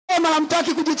Kama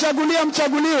hamtaki kujichagulia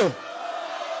mchaguliwe.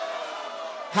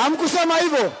 Hamkusema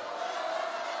hivyo.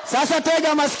 Sasa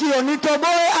tega masikio,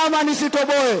 nitoboe ama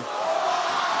nisitoboe?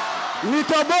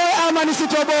 Nitoboe ama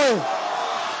nisitoboe?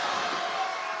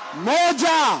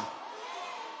 Moja,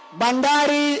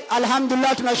 bandari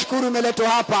alhamdulillah tunashukuru imeletwa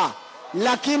hapa.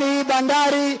 Lakini hii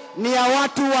bandari ni ya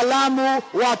watu wa Lamu,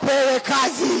 wapewe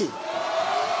kazi.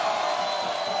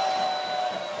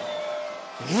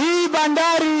 Hii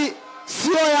bandari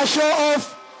sio ya show off.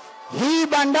 Hii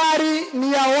bandari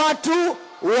ni ya watu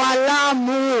wa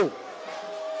Lamu.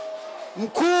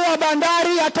 Mkuu wa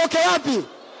bandari atoke wapi?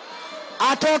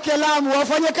 Atoke Lamu.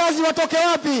 Wafanyakazi watoke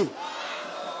wapi?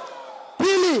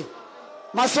 Pili,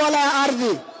 masuala ya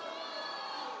ardhi.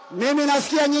 Mimi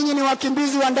nasikia nyinyi ni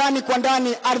wakimbizi wa ndani kwa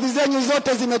ndani, ardhi zenyu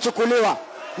zote zimechukuliwa.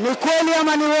 Ni kweli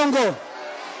ama ni uongo?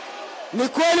 Ni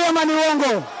kweli ama ni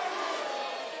uongo?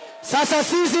 Sasa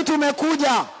sisi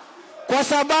tumekuja kwa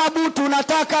sababu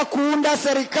tunataka kuunda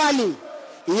serikali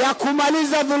ya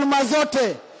kumaliza dhuluma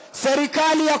zote,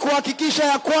 serikali ya kuhakikisha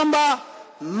ya kwamba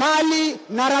mali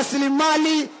na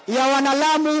rasilimali ya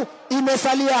wanalamu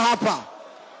imesalia hapa.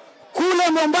 Kule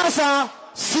Mombasa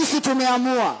sisi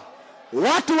tumeamua,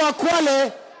 watu wa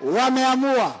Kwale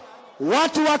wameamua,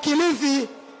 watu wa Kilifi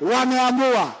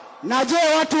wameamua. Na je,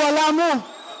 watu wa Lamu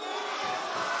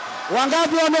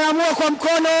wangapi wameamua? Kwa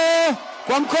mkono,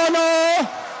 kwa mkono.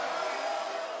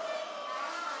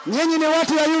 Nyinyi ni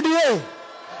watu wa UDA,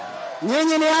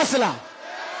 nyinyi ni asla,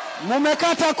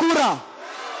 mumekata kura,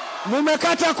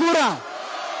 mumekata kura,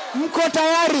 mko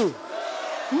tayari,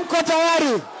 mko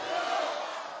tayari.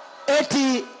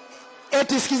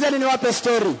 Eti sikizeni niwape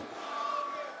story.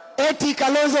 Eti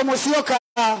Kalonzo Musyoka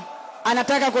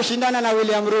anataka kushindana na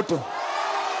William Ruto.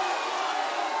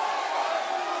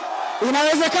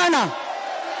 Inawezekana?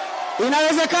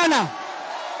 Inawezekana?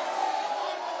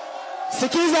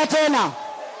 Sikiza tena.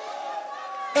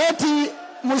 Eti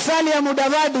Musalia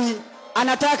Mudavadi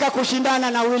anataka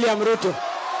kushindana na William Ruto.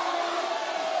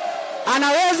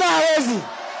 Anaweza hawezi?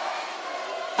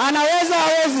 Anaweza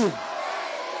hawezi?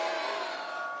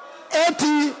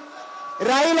 Eti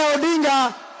Raila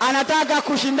Odinga anataka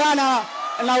kushindana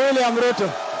na William Ruto.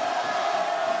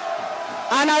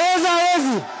 Anaweza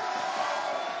hawezi?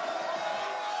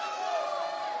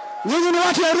 Nyinyi ni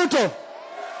watu wa Ruto,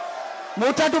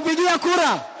 mutatupigia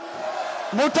kura,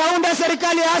 mutaunda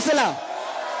serikali ya asla.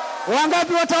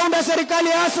 Wangapi wataunda serikali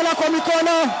ya asla kwa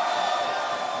mikono?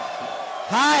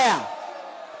 Haya,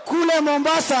 kule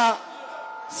Mombasa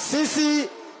sisi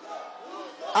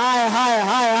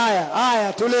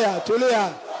haya, tulia.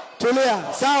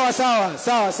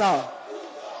 Sawa.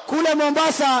 Kule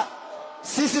Mombasa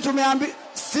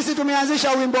sisi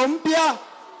tumeanzisha wimbo mpya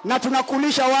na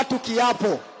tunakulisha watu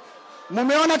kiapo.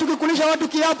 Mumeona tukikulisha watu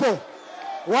kiapo?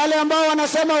 Wale ambao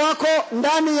wanasema wako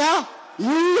ndani ya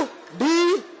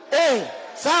UDA.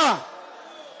 Sawa?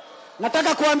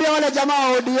 Nataka kuambia wale jamaa wa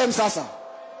ODM sasa.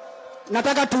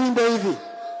 Nataka tuimbe hivi.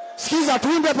 Sikiza,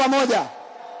 tuimbe pamoja.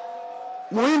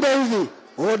 Muimbe hivi.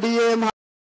 ODM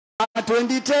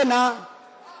hatuendi tena.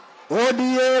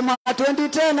 ODM hatuendi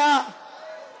tena.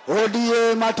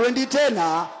 ODM hatuendi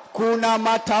tena. Kuna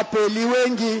matapeli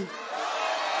wengi.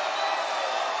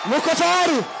 Muko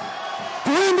tayari?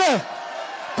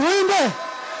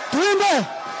 Tuimbe.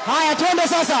 Haya, tuende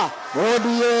sasa.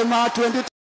 ODM hatuendi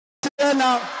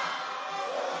tena.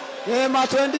 ODM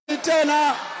hatuendi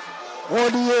tena.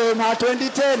 ODM hatuendi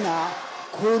tena.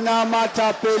 Kuna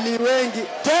matapeli wengi.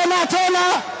 Tena.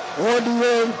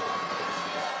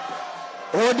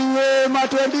 ODM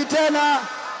hatuendi tena.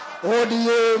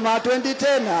 ODM hatuendi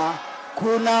tena.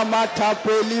 Kuna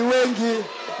matapeli wengi.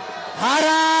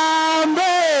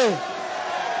 Harambe!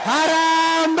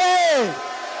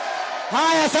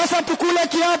 Haya, sasa tukule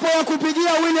kiapo ya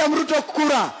kupigia William Ruto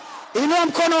kura. Inua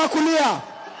mkono wa kulia.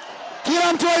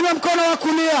 Kila mtu inua mkono wa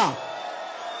kulia.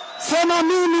 Sema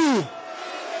mimi,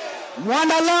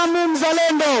 Mwanalamu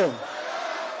mzalendo,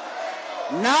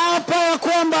 naapa ya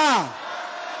kwamba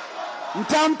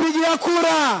mtampigia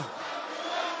kura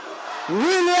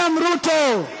William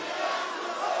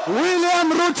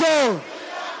Ruto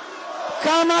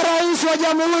kama rais wa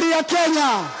Jamhuri ya Kenya.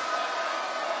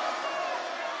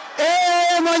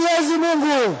 Mwenyezi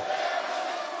Mungu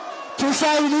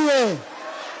tusaidie.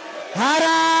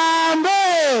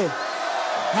 Harambe!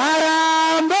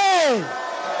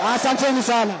 Asanteni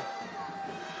sana.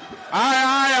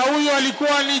 Haya, huyo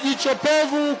alikuwa ni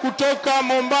jichopevu kutoka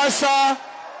Mombasa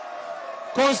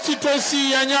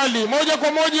constituency ya Nyali. Moja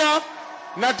kwa moja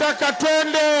nataka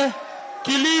twende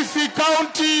Kilifi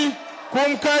County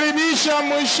kumkaribisha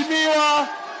Mheshimiwa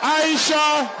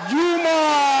Aisha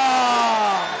Juma.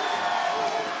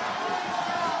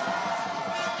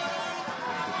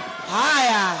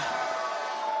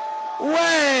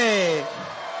 We,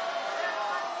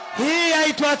 hii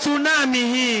haitwa tsunami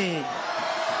hii.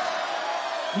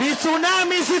 Ni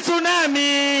tsunami si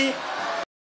tsunami.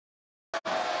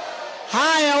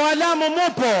 Haya, Walamu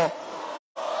mupo?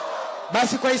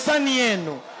 Basi kwa hisani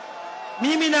yenu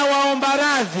mimi na waomba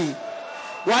radhi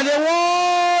wale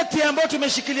wote ambao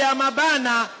tumeshikilia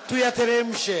mabana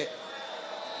tuyateremshe.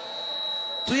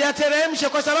 Tuyateremshe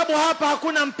kwa sababu hapa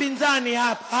hakuna mpinzani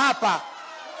hapa.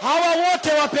 Hawa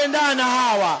wote wapendana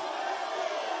hawa.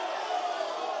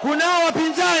 Kuna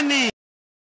wapinzani.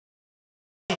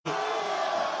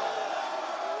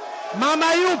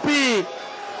 Mama yupi?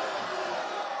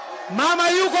 Mama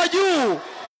yuko juu.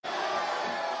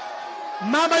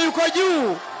 Mama yuko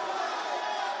juu.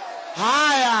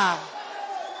 Haya,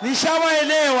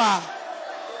 nishawaelewa.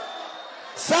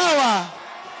 Sawa.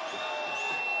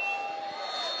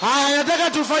 Haya,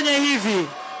 nataka tufanye hivi.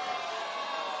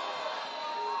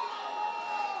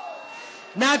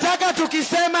 Nataka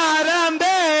tukisema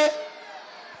harambee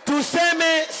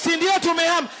tuseme si ndio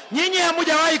tumehama. Nyinyi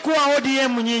hamujawahi kuwa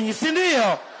ODM nyinyi, si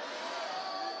ndio?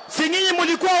 Si nyinyi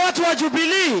mlikuwa watu wa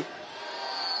Jubilee?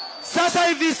 Sasa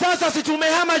hivi sasa si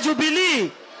tumehama Jubilee?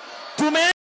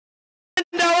 Tumeenda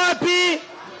wapi?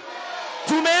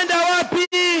 Tumeenda wapi?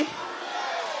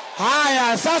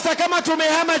 Haya, sasa kama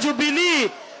tumehama Jubilee,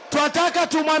 tunataka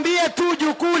tumwambie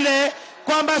Tuju kule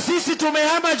kwamba sisi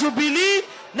tumehama Jubilee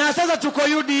na sasa tuko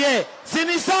UDA. Si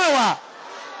ni sawa?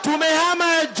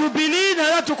 Tumehama Jubilee na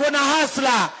sasa tuko na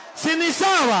Hasla. Si ni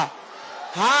sawa?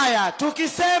 Haya,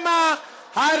 tukisema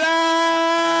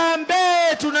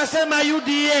harambee tunasema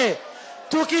UDA.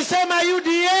 Tukisema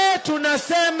UDA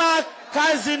tunasema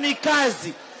kazi ni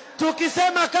kazi.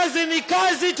 Tukisema kazi ni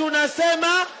kazi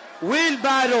tunasema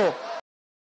wheelbarrow.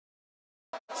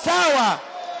 Sawa?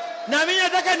 Na mimi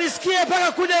nataka nisikie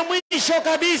mpaka kule mwisho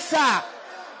kabisa.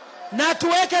 Na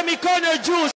tuweke mikono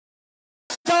juu.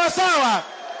 Sawa sawa?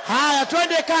 Haya,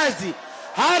 twende kazi.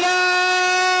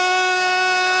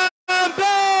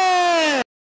 Harambee!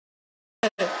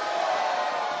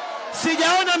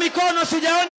 Sijaona mikono,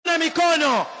 sijaona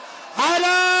mikono.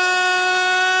 Harambee!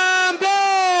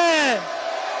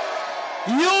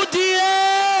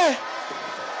 UDA!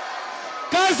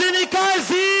 Kazi ni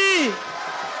kazi.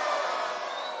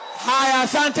 Haya,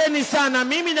 asanteni sana.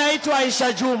 Mimi naitwa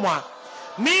Aisha Jumwa.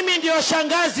 Mimi ndio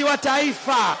shangazi wa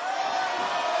taifa.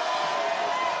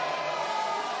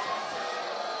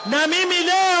 Na mimi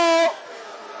leo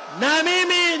na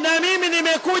mimi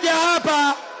nimekuja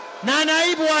hapa na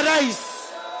naibu wa rais.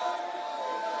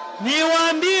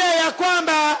 Niwaambie ya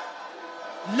kwamba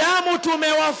Lamu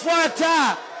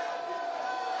tumewafuata.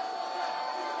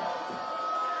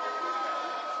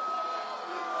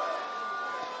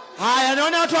 Haya,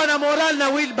 naona watu wana moral na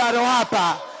wheelbarrow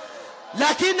hapa.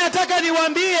 Lakini nataka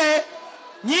niwaambie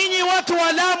nyinyi watu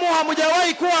wa Lamu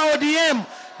hamujawahi kuwa ODM.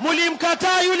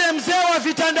 Mlimkataa yule mzee wa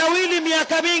vitandawili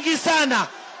miaka mingi sana.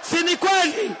 Si ni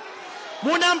kweli?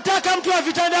 Mnamtaka mtu wa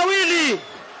vitandawili.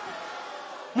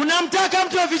 Mnamtaka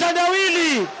mtu wa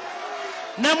vitandawili.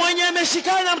 Na mwenye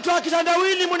ameshikana mtu wa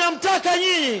kitandawili mnamtaka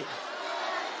nyinyi.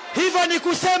 Hivyo ni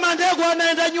kusema Ndego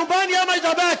anaenda nyumbani ama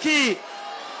itabaki?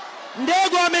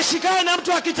 Ndego ameshikana na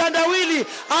mtu wa kitandawili,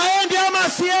 aende ama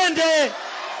asiende?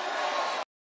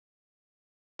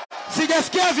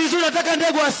 Sijasikia vizuri, nataka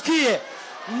Ndego asikie.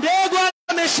 Ndego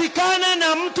ameshikana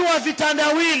na mtu wa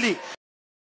vitandawili.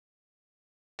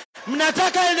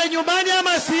 Mnataka aende nyumbani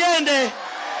ama asiende?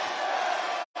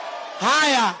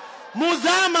 Haya,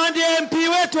 Mudhama ndiye MP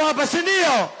wetu hapa, si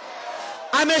ndio?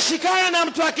 Ameshikana na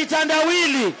mtu wa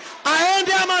kitandawili,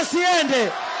 aende ama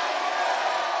asiende?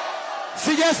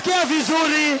 Sijasikia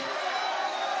vizuri.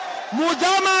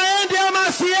 Mudhama aende ama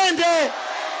asiende?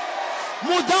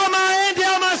 Mudhama aende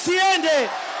ama asiende?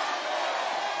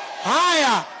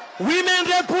 Haya, women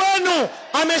rep wenu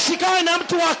ameshikana na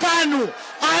mtu wa KANU,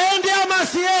 aende ama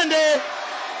asiende?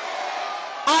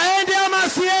 Aende ama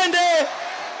asiende?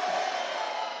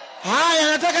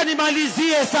 Haya, nataka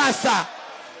nimalizie sasa.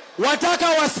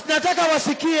 Nataka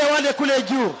wasikie wale kule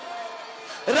juu.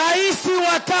 Rais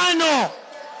wa 5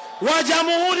 wa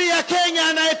Jamhuri ya Kenya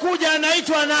anayekuja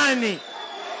anaitwa nani?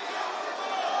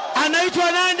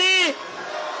 Anaitwa nani?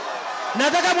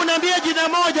 Nataka muniambie jina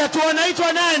moja tu,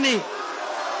 anaitwa nani?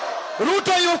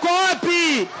 Ruto yuko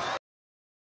wapi?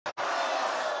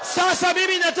 Sasa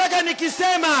mimi nataka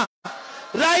nikisema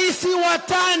rais wa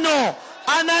 5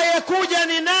 anayekuja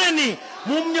ni nani,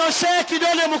 mumnyoshee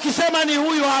kidole mkisema ni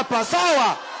huyu hapa.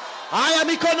 Sawa? Haya,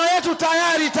 mikono yetu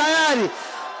tayari.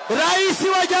 Rais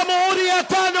wa Jamhuri ya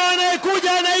 5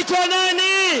 anayekuja anaitwa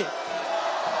nani?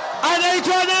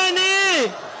 Anaitwa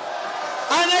nani?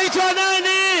 Anaitwa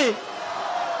nani?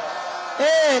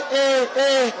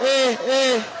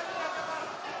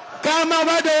 Kama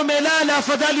bado umelala,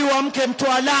 afadhali uamke, mtu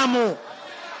wa Lamu.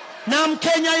 Na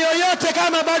Mkenya yoyote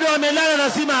kama bado amelala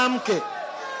lazima amke.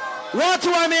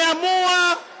 Watu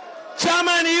wameamua,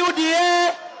 chama ni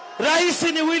UDA, rais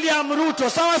ni William Ruto.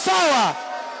 Sawa sawa?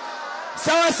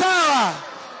 Sawa sawa?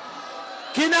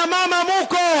 Kina mama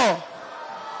muko?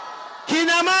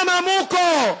 Kina mama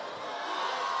muko?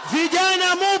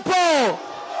 Vijana mupo?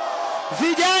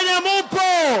 Vijana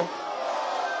mupo?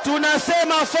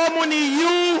 Tunasema fomu ni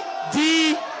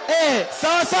UDA.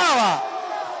 Sawa sawa?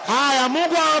 Haya,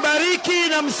 Mungu awabariki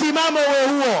na msimamo uwe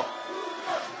huo.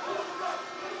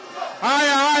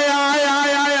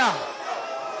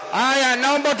 Haya,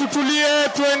 naomba tutulie,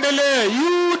 tuendelee.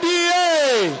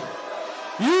 UDA!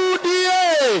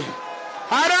 UDA!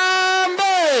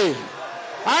 Harambee!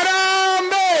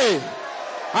 Harambee!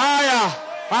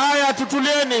 Haya,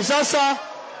 tutulieni. Sasa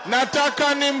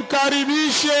nataka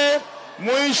nimkaribishe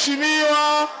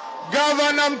Mheshimiwa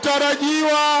Gavana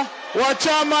mtarajiwa wa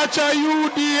chama cha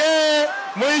UDA,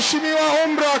 Mheshimiwa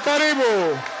Umra,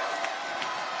 karibu.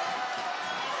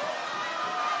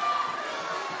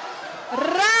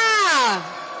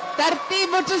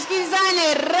 Taratibu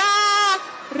tusikizane. Re,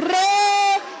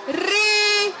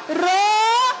 ri, ro.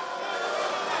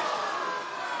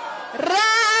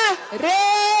 Re,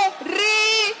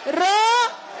 ri, ro.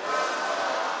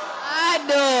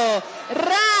 Ado.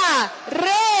 Re,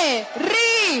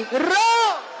 ri, ro.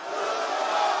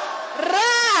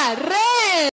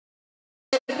 Re,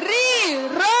 ri,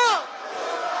 ro.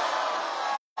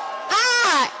 A,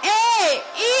 E,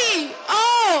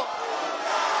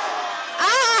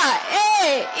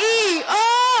 I, O.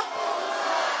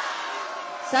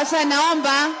 Sasa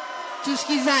naomba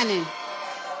tusikizane.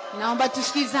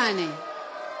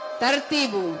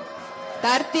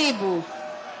 Taratibu.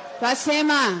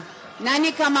 Twasema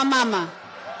nani kama mama?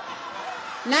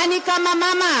 Nani kama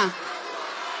mama?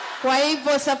 Kwa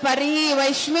hivyo safari hii,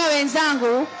 waheshimiwa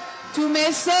wenzangu,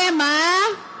 tumesema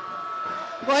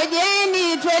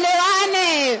ngojeni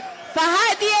tuelewane.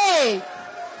 Fahadie,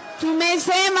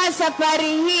 tumesema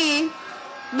safari hii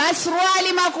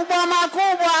maswali makubwa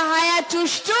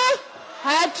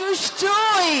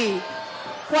hayatushtui.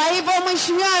 Kwa hivyo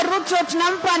Mheshimiwa Ruto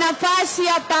tunampa nafasi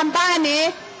ya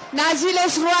pambane na zile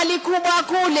suruali kubwa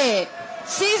kule.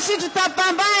 Sisi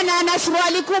tutapambana na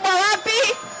suruali kubwa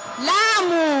wapi?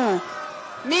 Lamu.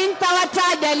 Mimi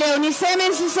nitawataja leo. Niseme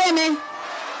nisiseme?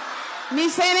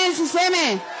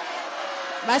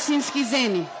 Basi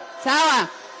nisikizeni. Sawa?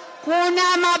 Kuna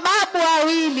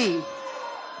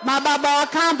mababa wa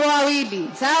kambo wawili.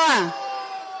 Sawa?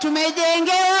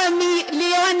 Tumejengewa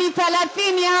milioni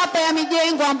 30 hapa ya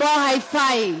mijengo ambao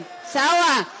haifai.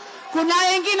 Sawa? Kuna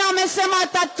wengine wamesema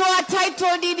watatoa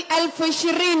title deed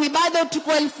 20,000, bado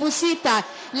tuko 6,000.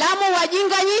 Lamu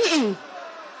wajinga nyinyi?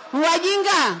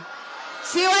 Wajinga?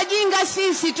 Si wajinga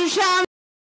sisi, tushaamka.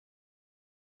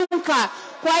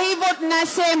 Kwa hivyo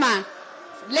tunasema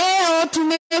leo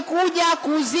tumekuja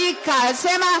kuzika.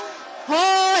 Sema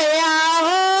hoya,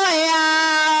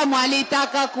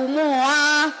 mwalitaka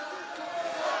kumua.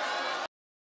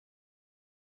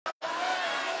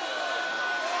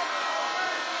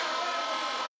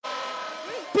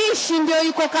 Mpishi ndio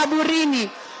yuko kaburini.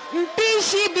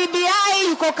 Mpishi BBI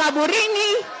yuko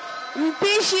kaburini.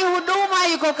 Mpishi huduma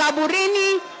yuko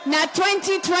kaburini. Na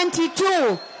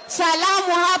 2022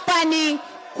 salamu hapa ni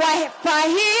kwa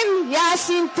Fahim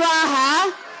Yasin Twaha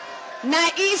na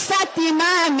Isa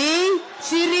Timami.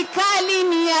 Serikali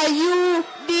ni ya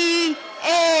UDA.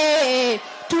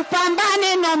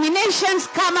 Tupambane nominations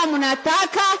kama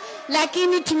mnataka,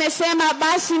 lakini tumesema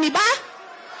basi ni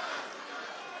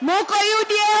muko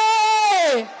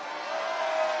UDA.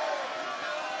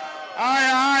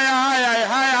 Haya,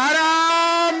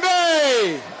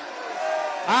 harambee.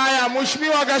 Haya,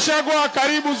 Mheshimiwa Gachagua,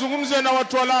 karibu zungumze na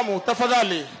watu wa Lamu,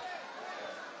 tafadhali.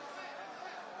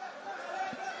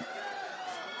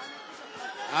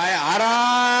 Haya,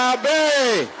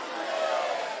 harambee.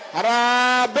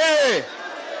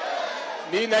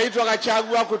 Mimi naitwa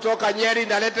Gachagua kutoka Nyeri,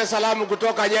 nalete salamu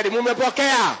kutoka Nyeri.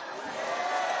 Mumepokea?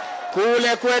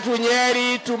 Kule kwetu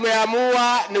Nyeri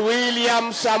tumeamua ni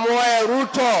William Samoei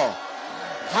Ruto.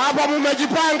 Hapa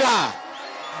mumejipanga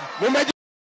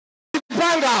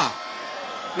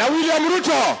na William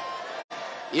Ruto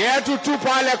yetu tu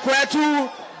pale kwetu,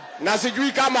 na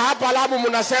sijui kama hapa Lamu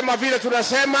mnasema vile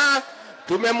tunasema.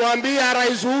 Tumemwambia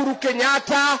Rais Uhuru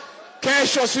Kenyatta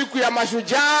kesho, siku ya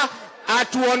Mashujaa,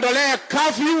 atuondolee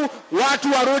curfew,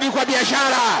 watu warudi kwa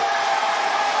biashara.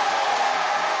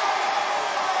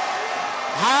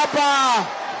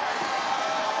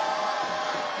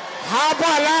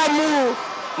 hapa Lamu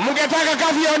mngetaka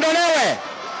kazi iondolewe?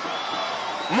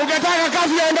 Mngetaka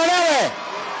kazi iondolewe?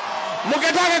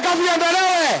 Mngetaka kazi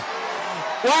iondolewe?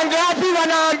 Wangapi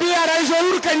wanaambia Rais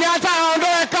Uhuru Kenyatta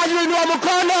aondoe kazi? Inua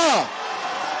mkono.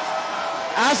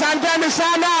 Asanteni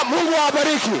sana, Mungu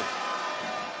awabariki.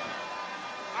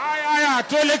 Haya,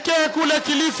 tuelekee kule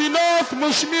Kilifi North.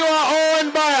 Mheshimiwa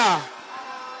Owen Baya.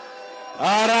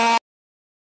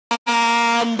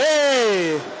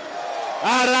 Arambe.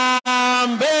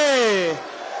 Arambe.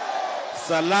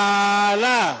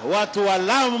 Salala. Watu wa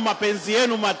Lamu, mapenzi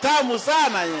yenu matamu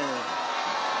sana ye.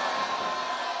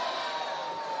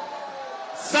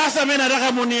 Sasa mimi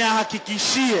nataka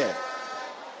munihakikishie.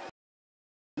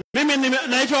 Mimi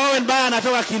naitwa Owen Baya,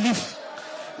 natoka Kilifi.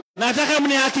 Nataka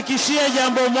mnihakikishie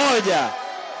jambo moja,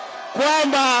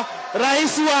 kwamba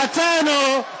rais wa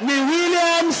 5 ni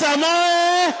William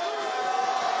Samoei.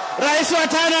 Rais wa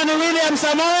 5 ni William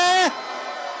Samoei.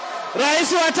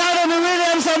 Rais wa 5 ni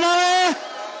William Samoei.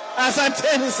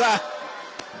 Asanteni sana.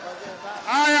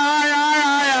 Haya.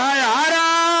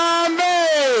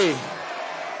 Harambee.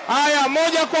 Haya,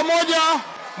 moja kwa moja,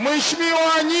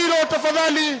 Mheshimiwa Nyiro,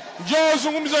 tafadhali njoo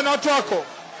zungumza na watu wako.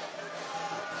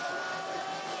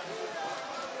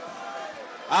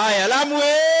 Haya, Lamu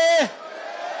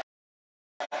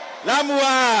Lamu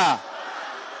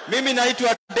mimi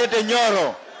naitwa Dede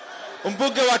Nyoro,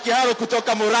 mbunge wa Kiharo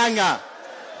kutoka Murang'a.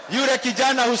 Yule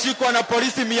kijana hushikwa na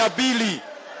polisi 200,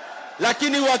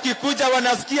 lakini wakikuja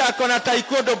wanasikia akona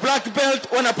taekwondo black belt,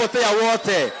 wanapotea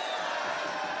wote.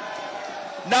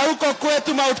 Na huko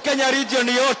kwetu Mount Kenya region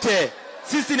yote,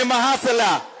 sisi ni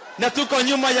mahasela na tuko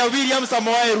nyuma ya William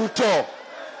Samoei Ruto.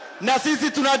 Na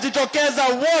sisi tunajitokeza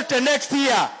wote next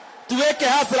year tuweke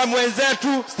hasla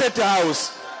mwenzetu State House.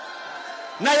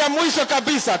 Na ya mwisho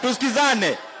kabisa,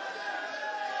 tusikizane.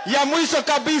 Ya mwisho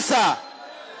kabisa,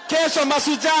 kesho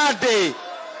Mashujaa Day.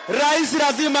 Rais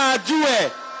lazima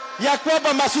ajue ya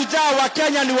kwamba mashujaa wa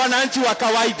Kenya ni wananchi wa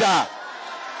kawaida.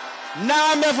 Na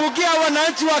amevugia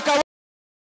wananchi wa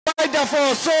kawaida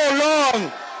for so long.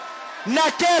 Na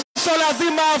kesho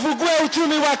lazima avugue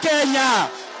uchumi wa Kenya.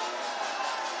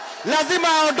 Lazima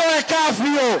aondoe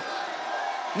kafio.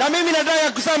 Na mimi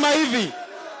nataka kusema hivi,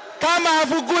 kama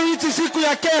havugui hichi siku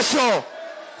ya kesho,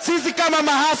 sisi kama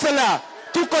mahasela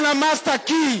tuko na master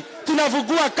key,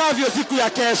 tunavugua kafio siku ya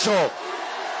kesho.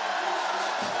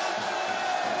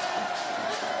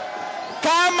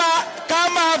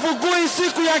 Kama havugui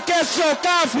siku ya kesho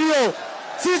kafio,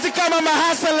 sisi kama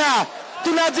mahasela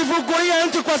tunajivugulia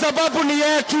nchi kwa sababu ni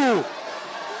yetu.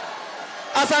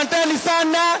 Asanteni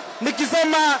sana.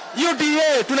 Nikisema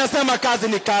UDA tunasema kazi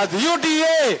ni kazi.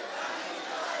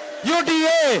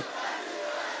 UDA.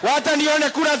 Wacha nione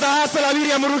kura za hasla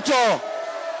William Ruto.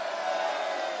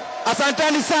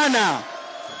 Asanteni sana.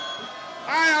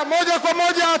 Haya, moja kwa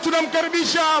moja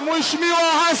tunamkaribisha Mheshimiwa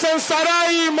Hassan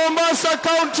Sarai, Mombasa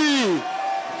County.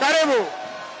 Karibu.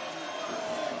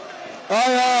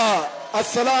 Haya,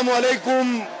 assalamu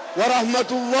alaikum wa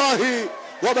rahmatullahi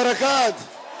wa barakatuh.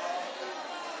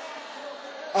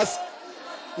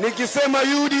 Nikisema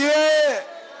UDA,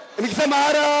 nikisema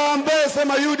harambee,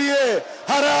 sema UDA.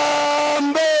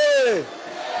 Harambee.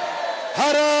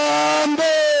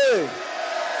 Harambee.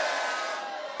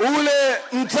 Ule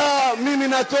mtaa mimi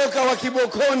natoka wa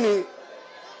Kibokoni,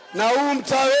 na huu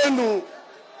mtaa wenu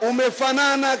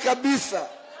umefanana kabisa.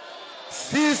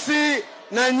 Sisi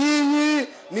na nyinyi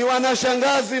ni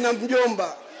wanashangazi na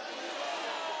mjomba.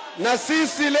 Na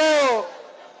sisi leo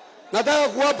nataka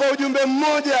kuwapa ujumbe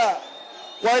mmoja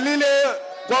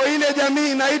kwa ile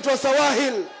jamii inaitwa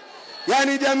Sawahil,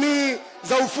 yani jamii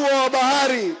za ufuo wa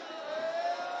bahari.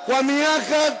 Kwa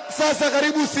miaka sasa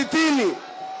karibu 60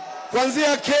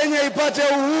 kuanzia Kenya ipate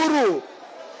uhuru,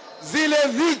 zile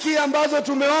dhiki ambazo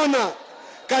tumeona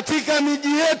katika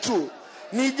miji yetu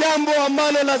ni jambo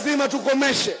ambalo lazima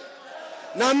tukomeshe.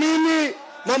 Na mimi,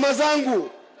 mama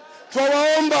zangu,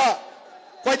 twawaomba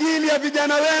kwa ajili ya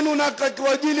vijana wenu na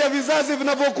kwa ajili ya vizazi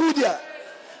vinavyokuja,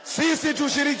 sisi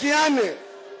tushirikiane.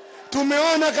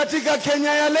 Tumeona katika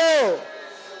Kenya ya leo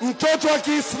mtoto wa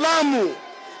Kiislamu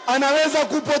anaweza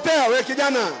kupotea. We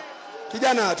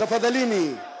kijana,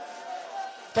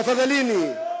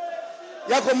 tafadhalini,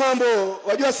 yako mambo.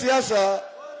 Wajua siasa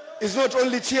is not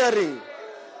only cheering.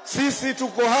 Sisi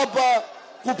tuko hapa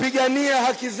kupigania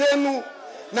haki zenu,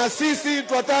 na sisi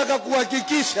tunataka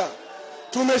kuhakikisha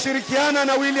tumeshirikiana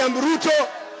na William Ruto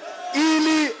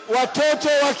ili watoto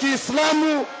wa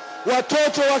Kiislamu,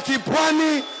 watoto wa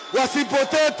Kipwani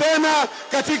wasipotee tena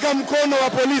katika mkono wa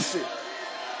polisi.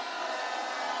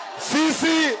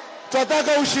 Sisi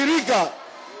tunataka ushirika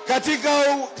katika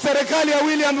serikali ya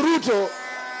William Ruto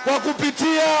kwa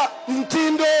kupitia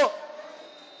mtindo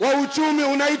wa uchumi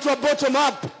unaitwa bottom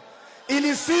up,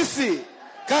 ili sisi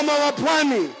kama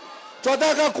wapwani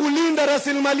tunataka kulinda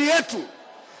rasilimali yetu.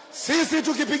 Sisi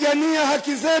tukipigania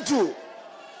haki zetu,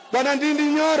 Bwana Ndindi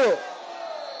Nyoro,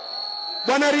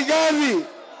 Bwana Rigathi,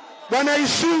 Bwana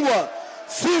Ishungwa,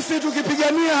 sisi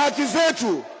tukipigania haki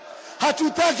zetu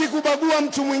hatutaki kubagua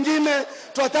mtu mwingine,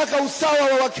 tunataka usawa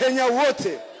wa Wakenya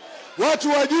wote.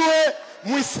 Watu wajue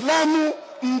Muislamu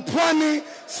mpwani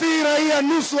si raia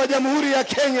nusu wa Jamhuri ya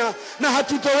Kenya, na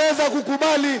hatutoweza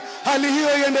kukubali hali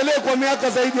hiyo iendelee kwa miaka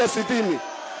zaidi ya 60.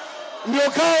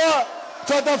 Ndio kawa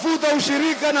tutatafuta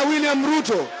ushirika na William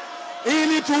Ruto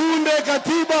ili tuunde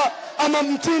katiba ama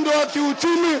mtindo wa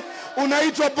kiuchumi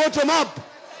unaitwa bottom up,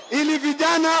 ili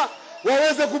vijana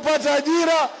waweze kupata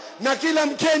ajira na kila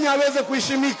Mkenya aweze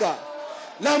kuheshimika.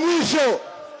 Na mwisho,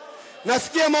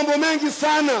 nasikia mambo mengi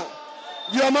sana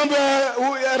juu ya mambo ya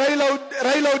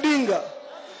Raila Odinga.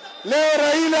 Leo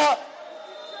Raila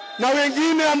na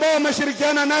wengine ambao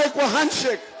wameshirikiana naye kwa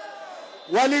handshake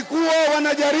walikuwa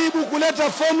wanajaribu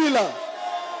kuleta formula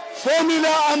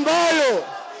ambayo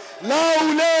lao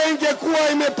leo ingekuwa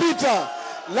imepita,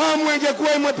 Lamu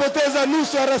ingekuwa imepoteza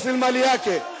nusu ya rasilimali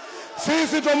yake.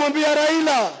 Sisi tumwambia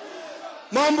Raila,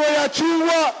 mambo ya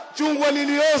chungwa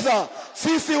lilioza.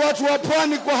 Sisi watu wa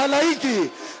pwani kwa halaiki,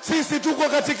 sisi tuko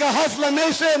katika Hustler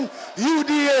Nation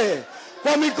UDA.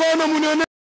 Kwa mikono mnionyeshe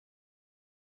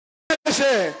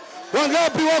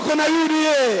wangapi wako na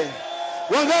UDA,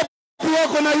 wangapi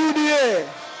wako na UDA.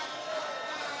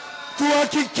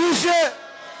 Tuhakikishe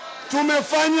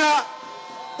tumefanya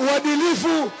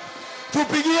uadilifu,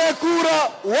 tupigie kura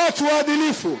watu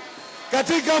waadilifu.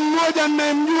 Katika mmoja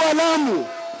ninayemjua Lamu,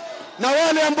 na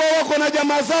wale ambao wako na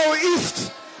jamaa zao East,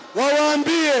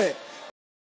 wawaambie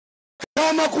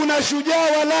kama kuna shujaa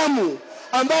wa Lamu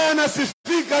ambaye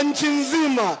anasifika nchi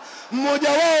nzima, mmoja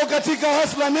wao katika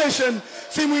Hustler Nation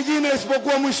si mwingine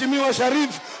isipokuwa Mheshimiwa Sharif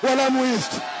wa Lamu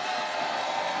East.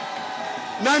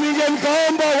 Na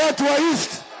ningekaomba watu wa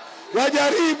East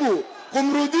wajaribu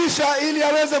kumrudisha ili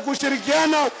aweze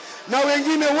kushirikiana na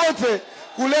wengine wote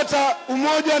kuleta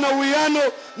umoja na uwiano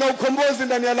na ukombozi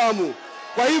ndani ya Lamu.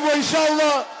 Kwa hivyo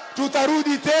inshallah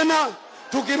tutarudi tena,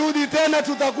 tukirudi tena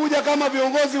tutakuja kama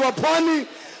viongozi wa pwani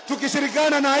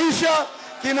tukishirikiana na Aisha,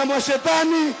 kina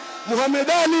Mashetani,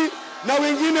 Muhammad Ali na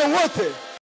wengine wote,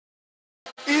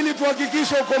 ili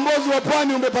tuhakikishe ukombozi wa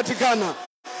pwani umepatikana,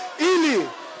 ili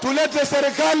tulete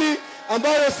serikali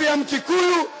ambayo si ya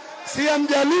Mkikuyu, si ya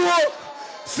Mjaluo,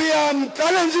 si ya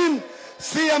Mkalenjin,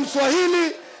 si ya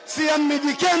Mswahili, si ya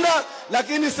Mijikenda,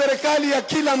 lakini serikali ya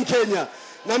kila Mkenya.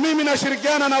 Na mimi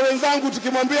nashirikiana na wenzangu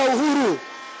tukimwambia Uhuru,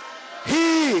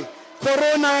 hii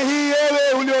corona hii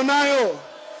yewe ulionayo,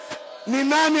 ni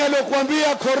nani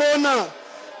aliyokuambia corona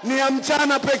ni ya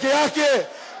mchana peke yake?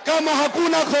 Kama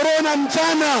hakuna corona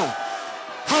mchana,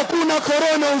 hakuna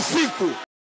corona usiku.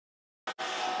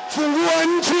 Fungua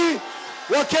nchi,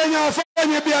 Wakenya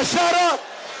wafanye biashara,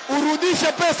 urudishe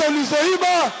pesa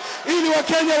ulizoiba ili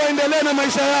Wakenya waendelee na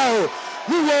maisha yao.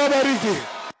 Mungu awabariki.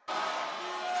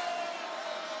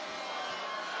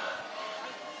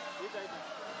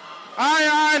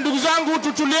 Haya, ndugu zangu,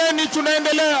 tutulieni,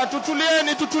 tunaendelea.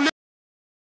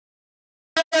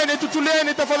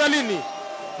 Tutulieni tafadhalini.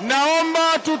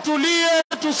 Naomba tutulie,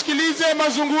 tusikilize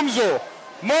mazungumzo.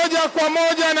 Moja kwa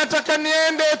moja nataka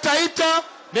niende Taita,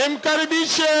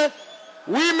 nimkaribishe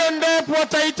Women Rep wa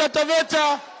Taita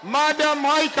Taveta, Madam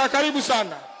Haika, karibu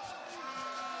sana.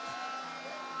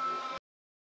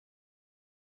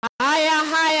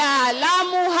 Haya,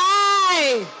 Lamu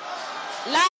hai,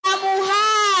 Lamu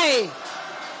hai.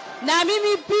 Na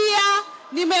mimi pia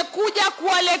nimekuja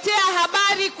kuwaletea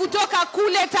habari kutoka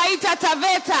kule Taita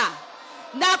Taveta.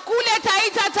 Na kule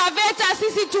Taita Taveta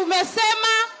sisi tumesema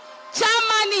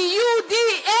chama ni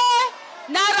UDA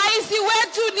na rais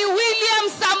wetu ni William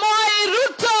Samoei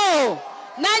Ruto.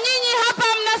 Na nyinyi hapa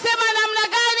mnasema namna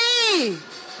gani?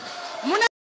 Mnasema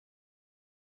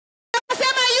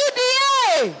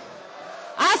UDA.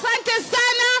 Asante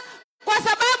sana, kwa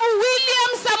sababu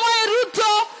William Samoei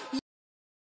Ruto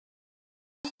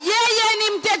yeye ni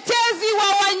mtetezi wa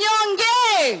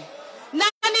wanyonge. Na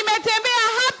nimetembea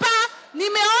hapa,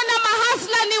 nimeona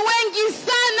mahasla ni wengi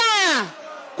sana.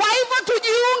 Kwa hivyo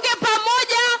tujiunge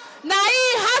pamoja na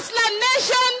hii Hustler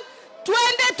Nation,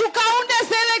 tuende tukaunde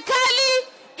serikali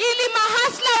ili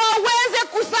mahasla waweze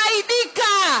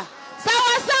kusaidika.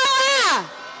 Sawa sawa?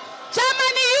 Chama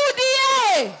ni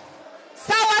UDA.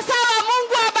 Sawa sawa,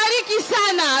 Mungu abariki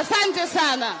sana. Asante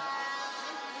sana.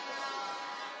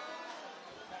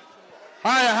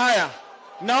 Haya,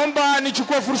 naomba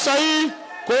nichukue fursa hii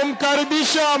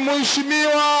kumkaribisha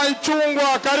Mheshimiwa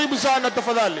Ichung'wah. Karibu sana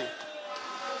tafadhali.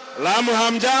 Lamu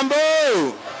hamjambo.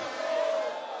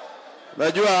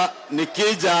 Najua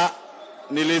nikija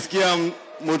nilisikia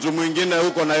mtu mwingine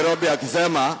huko Nairobi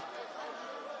akisema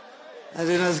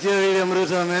ati nasikia William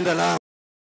Ruto ameenda Lamu.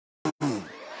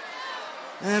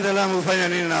 Ameenda Lamu kufanya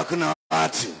nini na hakuna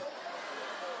watu?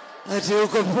 Ati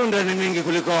huko punda ni mingi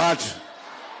kuliko watu.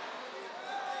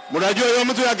 Mnajua huyo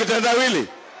mtu ya kitendawili?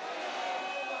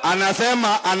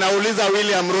 Anasema anauliza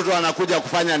William Ruto anakuja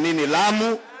kufanya nini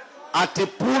Lamu? Ati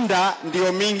punda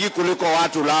ndio mingi kuliko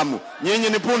watu Lamu. Nyinyi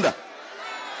ni punda?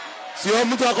 Sio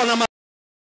mtu ako na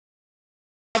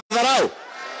madharau?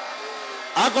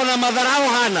 Ako na madharau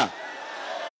hana?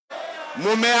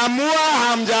 Mumeamua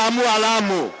hamjaamua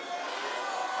Lamu?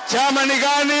 Chama ni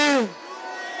gani?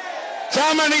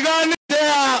 Chama ni gani?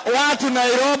 Watu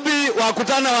Nairobi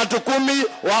wakutana watu 10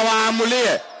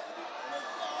 wawaamulie.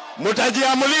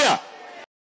 Mutajiamulia?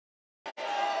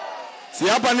 Si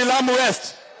hapa ni Lamu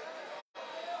West.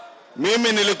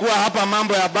 Mimi nilikuwa hapa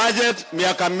mambo ya budget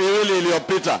miaka 2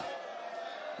 iliyopita.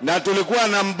 Na tulikuwa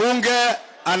na mbunge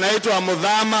anaitwa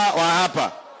Mudhama wa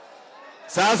hapa.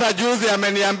 Sasa juzi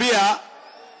ameniambia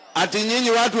ati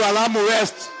nyinyi watu wa Lamu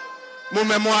West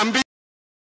mumemwambia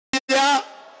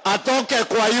atoke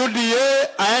kwa UDA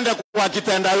aende kwa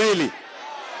kitendawili.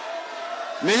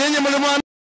 Ni nyinyi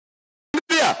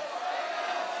mlimwambia?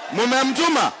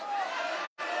 Mumemtuma?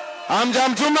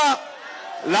 Hamjamtuma?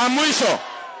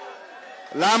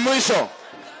 La mwisho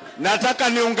nataka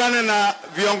niungane na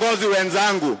viongozi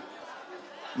wenzangu.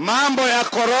 Mambo ya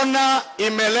corona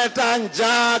imeleta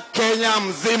njaa Kenya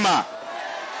mzima.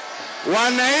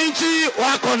 Wananchi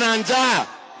wako na njaa.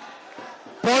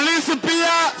 Polisi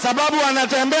pia, sababu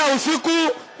wanatembea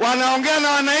usiku, wanaongea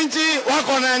na wananchi,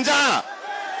 wako na njaa.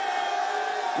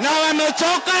 Na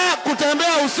wamechoka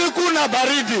kutembea usiku na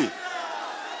baridi.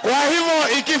 Kwa hivyo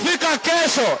ikifika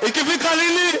kesho, ikifika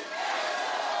lini?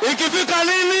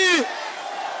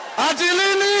 Ati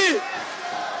lini?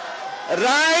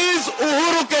 Rais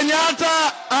Uhuru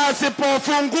Kenyatta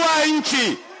asipofungua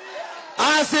nchi,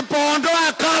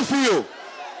 asipoondoa curfew,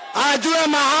 ajue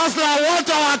mahasla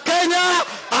wote wa Kenya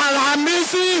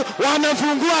Alhamisi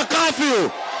wamefungua curfew.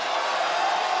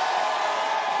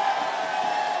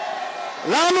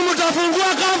 Lamu mtafungua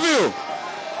curfew?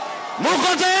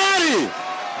 Muko tayari?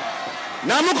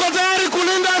 Na muko tayari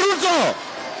kulinda Ruto?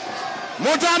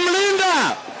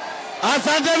 Mutamlinda?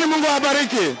 Asanteni, Mungu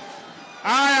awabariki.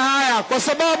 Haya, kwa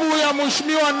sababu ya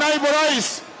Mheshimiwa Naibu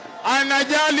Rais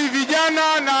anajali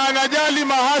vijana na anajali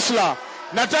mahasla,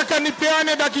 nataka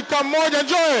nipeane dakika moja.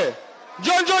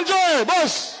 Njoe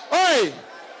boss. Oi,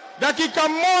 dakika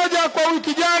moja kwa huyu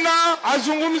kijana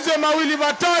azungumze mawili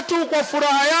matatu kwa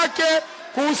furaha yake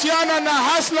kuhusiana na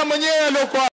hasla mwenyewe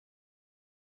aliyokuwa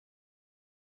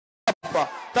hapa.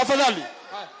 Tafadhali.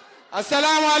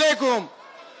 Assalamu alaikum.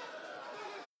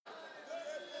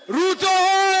 Ruto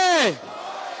oye!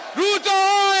 Ruto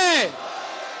oye!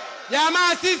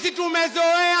 Jamaa, sisi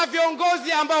tumezoea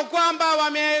viongozi ambao kwamba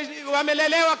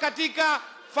wamelelewa katika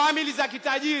famili za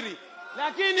kitajiri.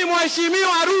 Lakini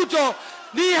Mheshimiwa Ruto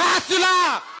ni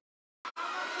hasla.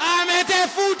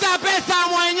 Ametafuta pesa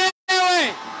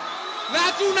mwenyewe.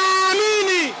 Na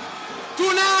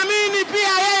tunaamini pia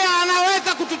yeye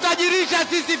anaweza kututajirisha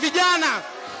sisi vijana.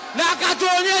 Na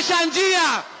akatuonyesha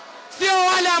njia. Sio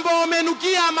wale ambao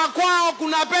wamenukia makwao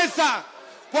kuna pesa.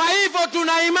 Kwa hivyo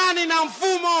tuna imani na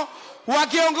mfumo wa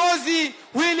kiongozi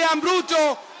William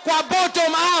Ruto kwa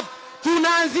bottom up.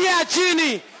 Tunaanzia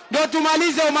chini ndio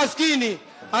tumalize umaskini.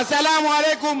 Asalamu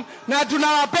alaikum na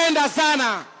tunawapenda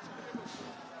sana.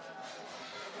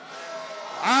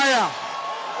 Haya,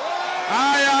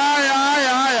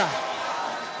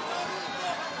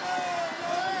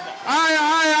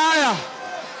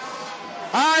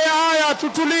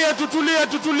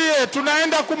 tutulie.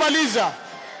 Tunaenda kumaliza.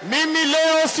 Mimi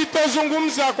leo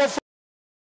sitazungumza kwa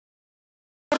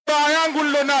furaha yangu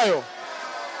nilonayo.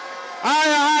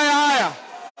 Haya.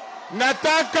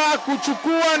 Nataka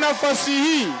kuchukua nafasi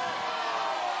hii.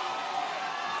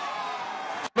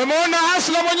 Mumemwona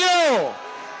hasla mwenyewe?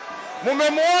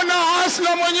 Mumemwona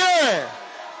hasla mwenyewe?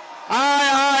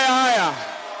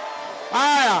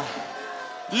 Haya.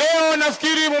 Leo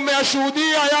nafikiri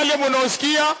mumeyashuhudia yale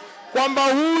mnaosikia kwamba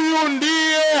huyu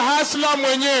ndiye hasla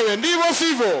mwenyewe. Ndivyo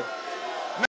sivyo?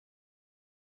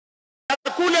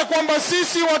 Na kule kwamba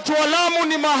sisi watu wa Lamu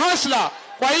ni mahasla.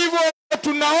 Kwa hivyo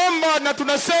tunaomba na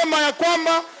tunasema ya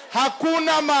kwamba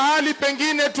hakuna mahali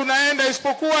pengine tunaenda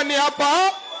isipokuwa ni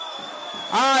hapa.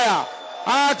 Haya,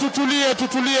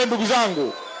 tutulie ndugu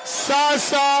zangu.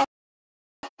 Sasa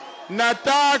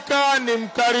nataka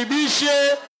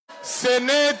nimkaribishe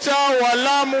seneta wa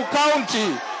Lamu County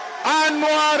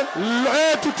Anwar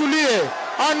tutulie.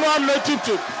 Anwar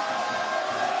Loitiptip.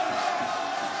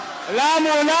 Lamu,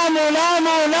 Lamu, Lamu,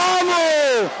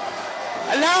 Lamu,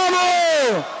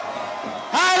 Lamu,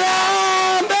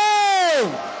 Harambe!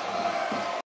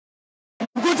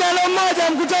 Mkutano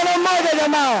mmoja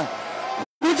jamaa,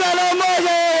 mkutano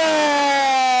mmoja,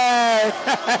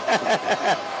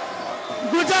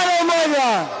 mkutano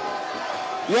mmoja.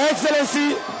 Your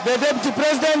Excellency the Deputy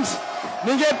President,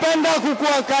 ningependa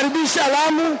kukukaribisha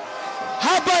Lamu.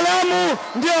 Hapa Lamu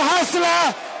ndio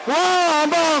hasla wao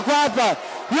ambao wako hapa.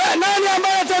 Nani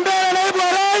ambaye anatembea na naibu wa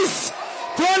rais?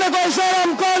 Tuone kwa ishara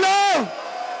mkono.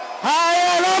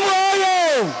 Haya, Lamu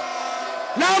oye!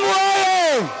 Lamu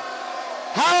oye!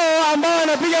 Hao ambao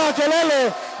wanapiga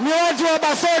makelele ni watu wa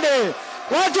Basode.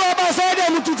 Watu wa Basode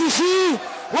mtutishii,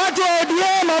 watu wa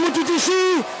ODM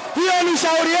mtutishii. Hiyo ni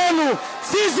shauri yenu.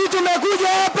 Sisi tumekuja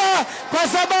hapa kwa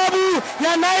sababu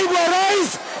ya naibu wa rais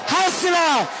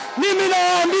hasla. Mimi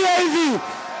nawaambia hivi,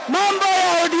 mambo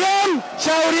ya ODM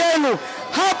shauri yenu.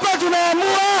 Hapa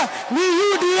tunaamua ni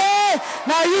UDA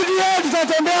na UDA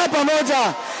tutatembea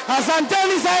pamoja.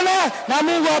 Asanteni sana na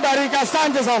Mungu awabariki.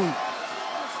 Asante sana.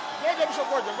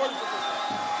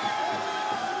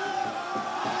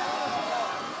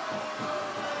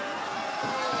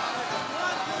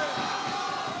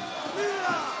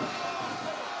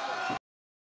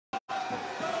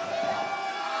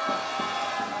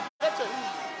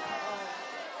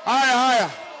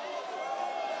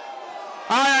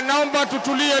 Haya, naomba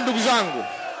tutulie ndugu zangu.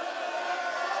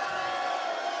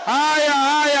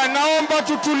 Haya, naomba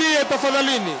tutulie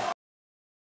tafadhalini.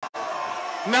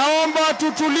 Naomba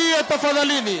tutulie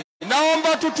tafadhalini.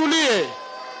 Naomba tutulie.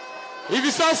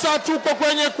 Hivi sasa tuko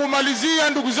kwenye kumalizia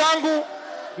ndugu zangu,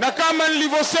 na kama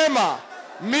nilivyosema,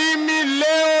 mimi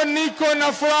leo niko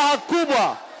na furaha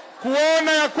kubwa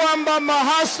kuona ya kwamba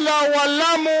mahasla wa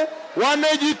Lamu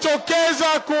wamejitokeza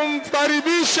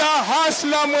kumkaribisha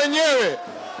hasla mwenyewe.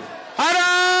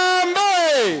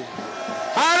 Harambe!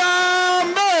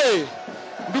 Harambe!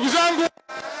 Ndugu zangu,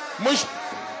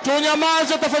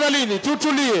 tunyamaze tafadhalini,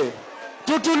 tutulie.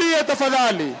 Tutulie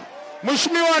tafadhali.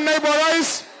 Mheshimiwa Naibu wa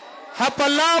Rais, hapa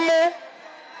Lamu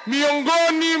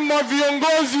miongoni mwa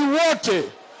viongozi wote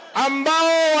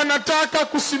ambao wanataka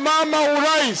kusimama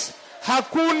urais,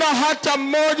 hakuna hata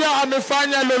mmoja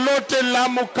amefanya lolote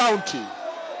Lamu County.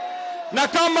 Na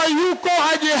kama yuko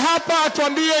aje hapa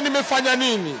atuambie nimefanya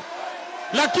nini.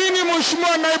 Lakini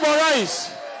Mheshimiwa Naibu wa Rais,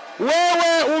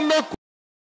 wewe umekuwa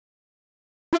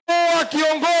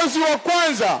kiongozi wa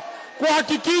kwanza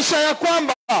kuhakikisha ya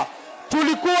kwamba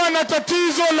tulikuwa na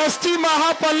tatizo la stima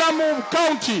hapa Lamu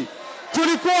County.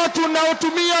 Tulikuwa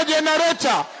tunatumia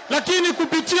generator, lakini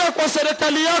kupitia kwa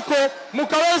serikali yako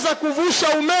mkaweza kuvusha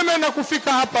umeme na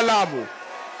kufika hapa Lamu.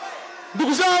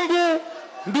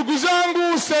 Ndugu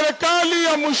zangu, serikali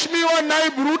ya Mheshimiwa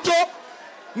Naibu Ruto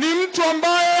ni mtu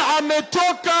ambaye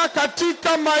ametoka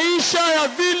katika maisha ya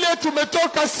vile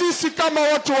tumetoka sisi kama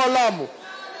watu wa Lamu.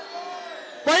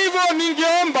 Kwa hivyo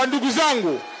ningeomba ndugu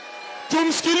zangu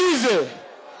tumsikilize.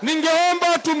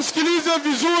 Ningeomba tumsikilize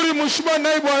vizuri Mheshimiwa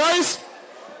Naibu wa Rais.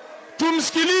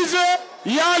 Tumsikilize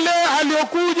yale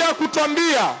aliyokuja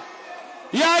kutambia.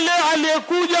 Yale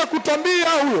aliyokuja kutambia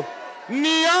huyo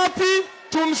ni yapi?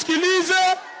 Tumsikilize,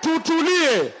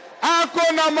 tutulie.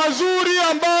 Ako na mazuri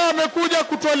ambayo amekuja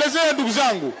kutuelezea ndugu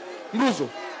zangu. Mruzo,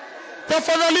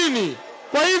 tafadhalini.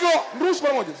 Kwa hivyo Mruzo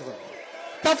pamoja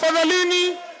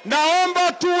tafadhalini,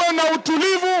 naomba tuwe na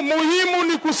utulivu. Muhimu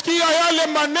ni kusikia yale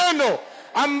maneno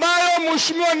ambayo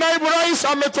Mheshimiwa Naibu Rais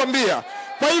ametuambia.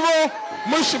 Kwa hivyo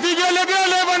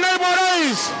vigelegele vya Naibu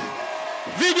Rais.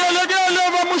 Vigelegele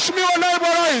vya Mheshimiwa Naibu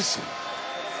Rais.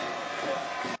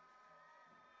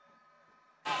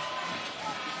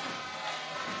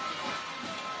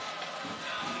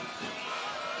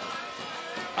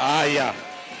 Aya,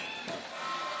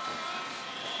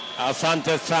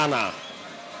 asante sana.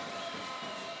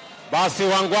 Basi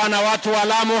wangwana, watu wa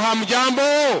Lamu,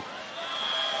 hamjambo?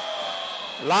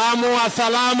 Lamu,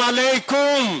 assalamu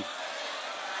alaikum.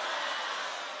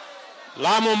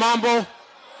 Lamu, mambo?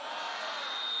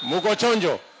 Muko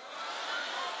chonjo?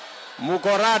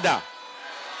 Muko rada?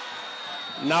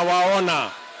 Na waona.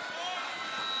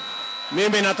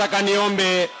 Mimi nataka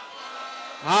niombe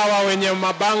hawa wenye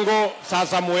mabango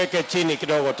sasa muweke chini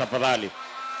kidogo tafadhali,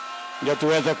 ndio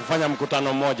tuweze kufanya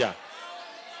mkutano mmoja.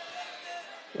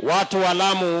 Watu wa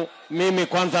Lamu, mimi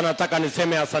kwanza nataka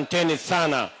niseme asanteni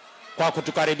sana kwa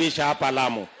kutukaribisha hapa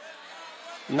Lamu.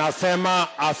 Nasema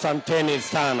asanteni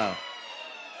sana.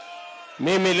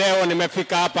 Mimi leo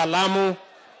nimefika hapa Lamu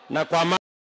na kwa mara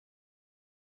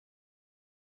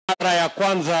ya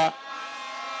kwanza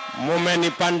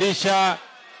mumenipandisha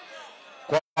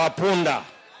kwa punda.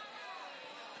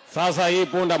 Sasa hii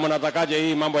punda mnatakaje?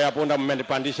 Hii mambo ya punda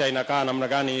mmenipandisha inakaa namna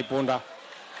gani hii punda?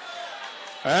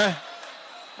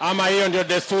 Ama hiyo ndio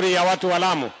desturi ya watu wa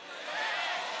Lamu?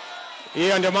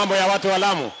 Hiyo ndio mambo ya watu wa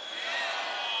Lamu?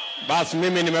 Basi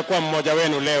mimi nimekuwa mmoja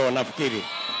wenu leo nafikiri.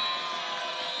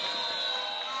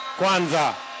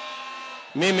 Kwanza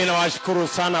mimi nawashukuru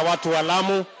sana watu wa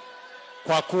Lamu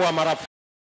kwa kuwa marafiki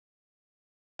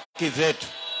zetu.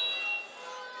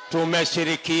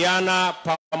 Tumeshirikiana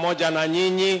pamoja na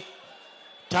nyinyi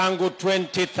tangu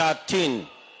 2013.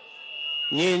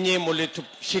 Nyinyi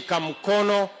mulitushika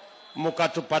mkono,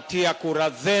 mukatupatia kura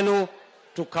zenu,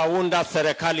 tukaunda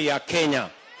serikali ya Kenya.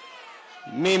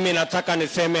 Mimi nataka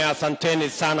niseme asanteni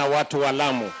sana watu wa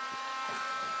Lamu.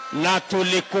 Na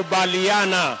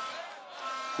tulikubaliana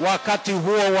wakati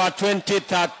huo wa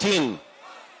 2013,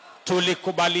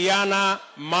 tulikubaliana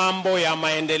mambo ya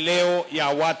maendeleo ya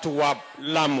watu wa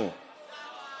Lamu.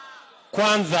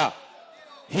 Kwanza,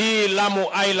 hii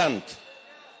Lamu Island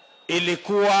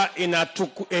ilikuwa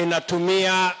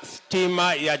inatumia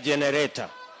stima ya generator.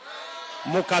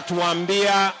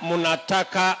 Mukatuambia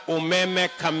munataka umeme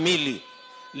kamili.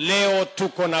 Leo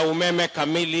tuko na umeme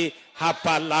kamili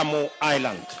hapa Lamu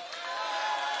Island.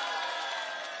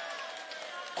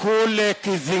 Kule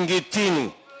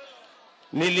Kizingitini,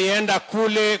 nilienda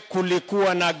kule,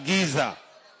 kulikuwa na giza.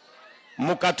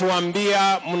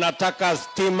 Mukatuambia mnataka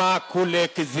stima kule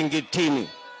Kizingitini.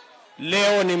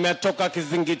 Leo nimetoka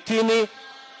Kizingitini,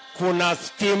 kuna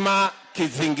stima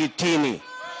Kizingitini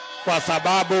kwa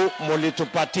sababu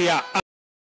mulitupatia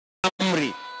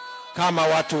amri kama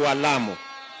watu wa Lamu.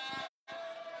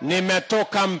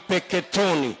 Nimetoka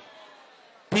Mpeketoni,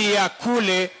 pia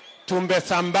kule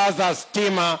tumesambaza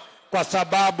stima kwa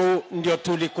sababu ndio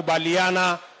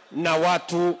tulikubaliana na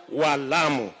watu wa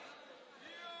Lamu.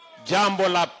 Jambo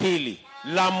la pili,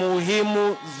 la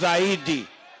muhimu zaidi,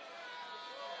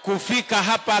 kufika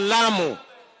hapa Lamu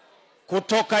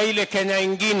kutoka ile Kenya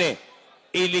ingine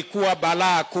ilikuwa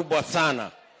balaa kubwa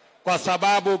sana, kwa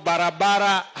sababu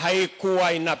barabara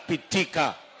haikuwa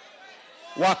inapitika.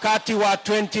 Wakati wa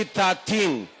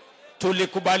 2013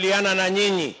 tulikubaliana na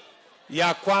nyinyi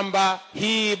ya kwamba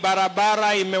hii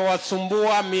barabara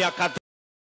imewasumbua miaka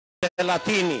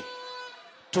 30,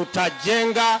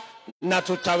 tutajenga na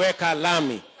tutaweka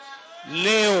lami.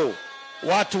 Leo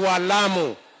watu wa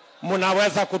Lamu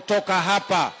munaweza kutoka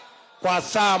hapa kwa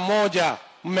saa moja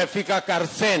mmefika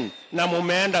Karsen na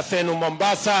mumeenda senu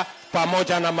Mombasa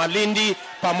pamoja na Malindi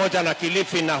pamoja na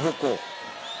Kilifi na huko.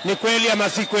 Ni kweli ama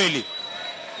si kweli?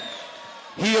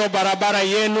 Hiyo barabara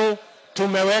yenu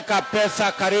tumeweka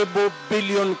pesa karibu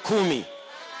bilioni 10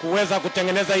 kuweza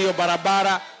kutengeneza hiyo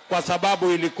barabara kwa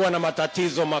sababu ilikuwa na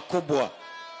matatizo makubwa.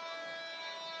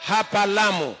 Hapa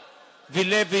Lamu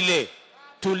vile vile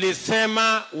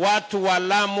tulisema watu wa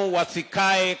Lamu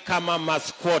wasikae kama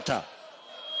maskwota.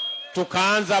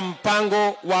 Tukaanza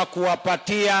mpango wa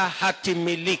kuwapatia hati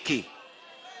miliki.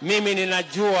 Mimi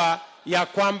ninajua ya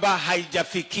kwamba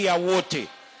haijafikia wote,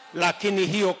 lakini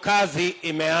hiyo kazi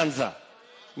imeanza.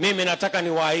 Mimi nataka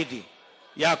niwaahidi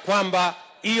ya kwamba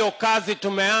hiyo kazi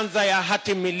tumeanza ya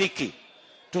hati miliki,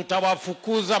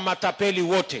 tutawafukuza matapeli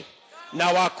wote na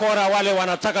wakora wale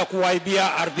wanataka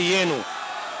kuwaibia ardhi yenu,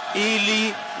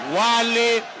 ili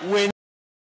wale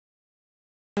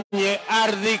wenye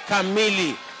ardhi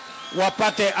kamili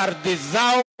wapate ardhi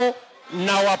zao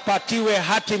na wapatiwe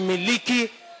hati miliki,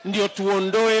 ndio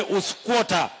tuondoe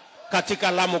uskwota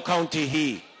katika Lamu County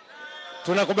hii.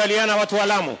 Tunakubaliana watu wa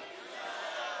Lamu?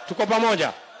 Tuko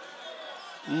pamoja?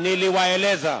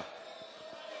 Niliwaeleza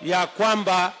ya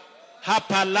kwamba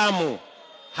hapa Lamu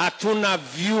hatuna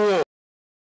vyuo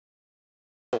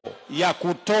ya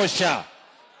kutosha.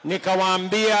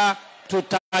 Nikawaambia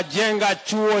tutajenga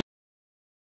chuo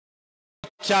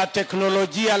cha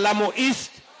teknolojia Lamu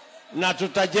East na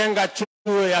tutajenga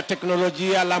chuo ya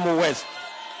teknolojia Lamu West.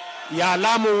 Ya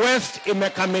Lamu West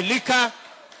imekamilika,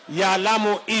 ya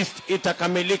Lamu East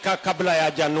itakamilika kabla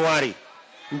ya Januari.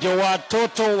 Ndio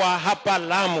watoto wa hapa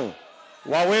Lamu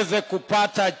waweze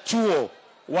kupata chuo,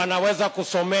 wanaweza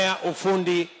kusomea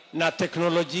ufundi na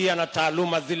teknolojia na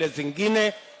taaluma zile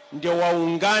zingine, ndio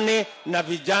waungane na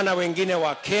vijana wengine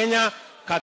wa Kenya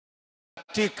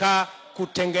katika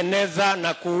kutengeneza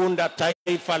na kuunda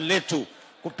taifa letu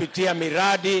kupitia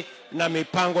miradi na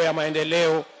mipango ya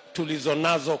maendeleo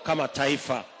tulizonazo kama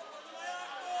taifa.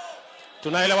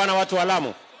 Tunaelewana watu wa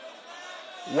Lamu?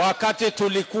 Wakati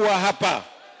tulikuwa hapa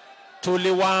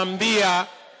tuliwaambia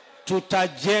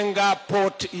tutajenga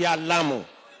port ya Lamu.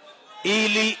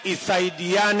 ili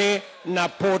isaidiane na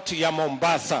port ya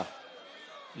Mombasa.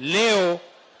 Leo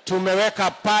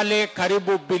tumeweka pale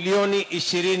karibu bilioni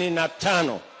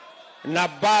 25 na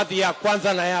baadhi ya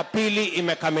kwanza na ya pili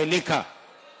imekamilika.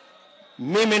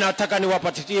 Mimi nataka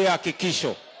niwapatie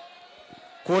hakikisho.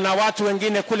 Kuna watu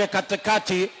wengine kule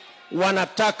katikati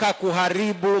wanataka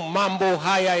kuharibu mambo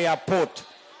haya ya port.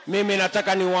 Mimi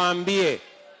nataka niwaambie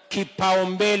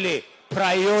kipaumbele,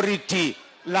 priority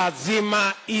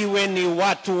lazima iwe ni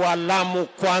watu wa Lamu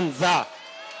kwanza,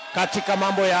 katika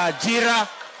mambo ya ajira,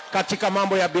 katika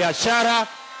mambo ya biashara,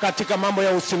 katika mambo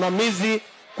ya usimamizi,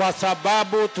 kwa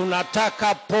sababu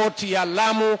tunataka port ya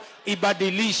Lamu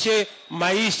ibadilishe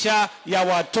maisha ya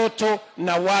watoto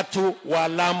na watu wa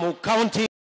Lamu County,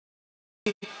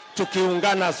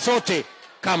 tukiungana sote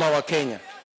kama Wakenya.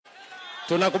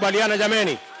 Tunakubaliana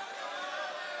jameni?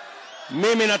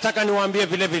 Mimi nataka niwaambie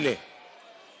vile vile,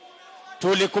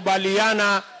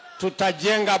 tulikubaliana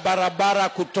tutajenga barabara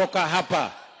kutoka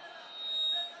hapa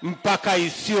mpaka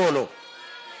Isiolo.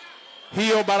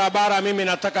 Hiyo barabara mimi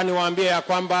nataka niwaambie ya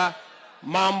kwamba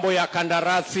mambo ya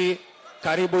kandarasi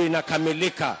karibu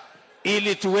inakamilika,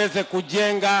 ili tuweze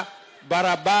kujenga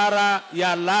barabara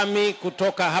ya lami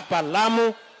kutoka hapa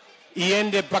Lamu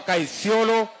iende mpaka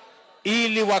Isiolo,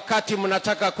 ili wakati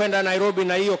mnataka kwenda Nairobi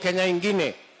na hiyo Kenya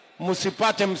ingine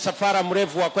msipate msafara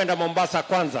mrefu wa kwenda Mombasa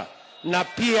kwanza, na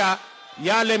pia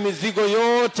yale mizigo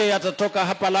yote yatatoka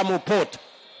hapa Lamu Port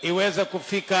iweze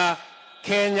kufika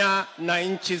Kenya na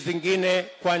nchi zingine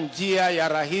kwa njia ya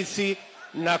rahisi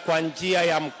na kwa njia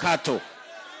ya mkato.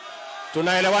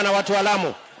 Tunaelewana watu wa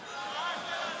Lamu?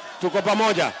 Tuko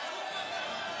pamoja?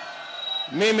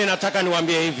 Mimi nataka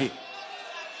niwaambie hivi,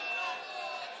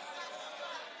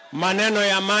 maneno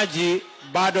ya maji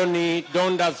bado ni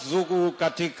donda sugu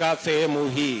katika sehemu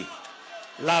hii.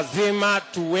 Lazima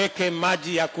tuweke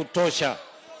maji ya kutosha.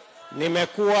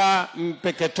 Nimekuwa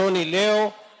Mpeketoni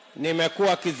leo,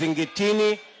 nimekuwa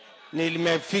Kizingitini,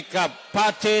 nimefika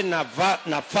Pate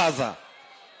na Faza.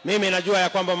 Mimi najua ya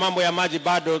kwamba mambo ya maji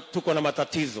bado tuko na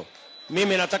matatizo.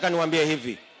 Mimi nataka niwaambie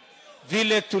hivi,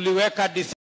 vile tuliweka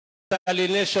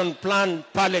desalination plan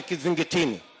pale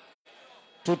Kizingitini,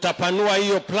 tutapanua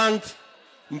hiyo plant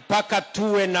mpaka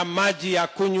tuwe na maji ya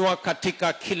kunywa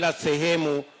katika kila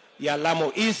sehemu ya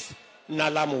Lamu East na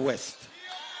Lamu West.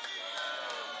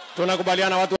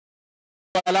 Tunakubaliana watu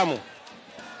wa Lamu?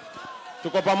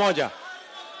 Tuko pamoja?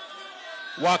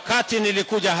 Wakati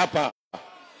nilikuja hapa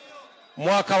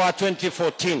mwaka wa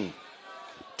 2014,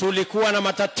 tulikuwa na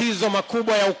matatizo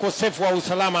makubwa ya ukosefu wa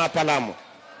usalama hapa Lamu,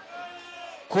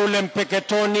 kule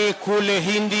Mpeketoni, kule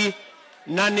Hindi,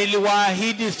 na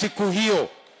niliwaahidi siku hiyo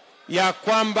ya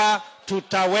kwamba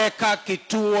tutaweka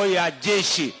kituo ya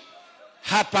jeshi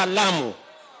hapa Lamu,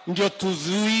 ndio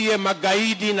tuzuie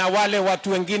magaidi na wale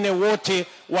watu wengine wote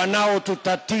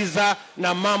wanaotutatiza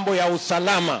na mambo ya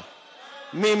usalama.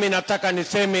 Mimi nataka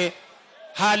niseme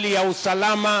hali ya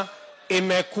usalama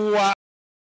imekuwa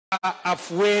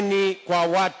afueni kwa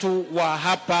watu wa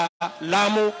hapa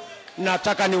Lamu.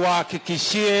 Nataka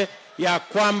niwahakikishie ya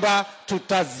kwamba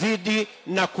tutazidi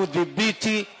na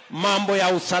kudhibiti mambo ya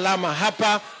usalama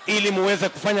hapa, ili muweze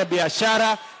kufanya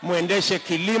biashara, muendeshe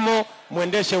kilimo,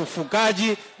 muendeshe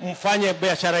ufugaji, mfanye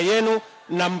biashara yenu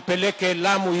na mpeleke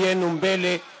Lamu yenu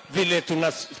mbele vile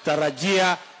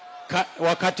tunatarajia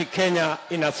wakati Kenya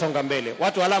inasonga mbele.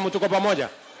 Watu wa Lamu, tuko pamoja?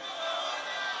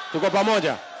 Tuko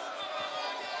pamoja?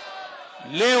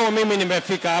 Leo mimi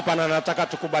nimefika hapa na nataka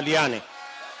tukubaliane.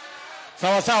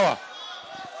 Sawa sawa?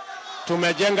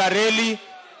 Tumejenga reli,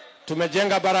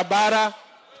 tumejenga barabara,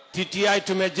 TTI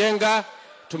tumejenga,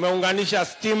 tumeunganisha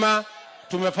stima,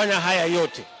 tumefanya haya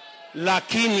yote.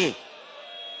 Lakini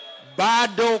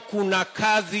bado kuna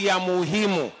kazi ya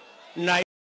muhimu na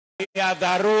ya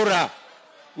dharura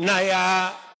na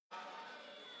ya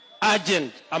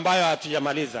urgent ambayo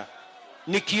hatujamaliza.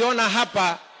 Nikiona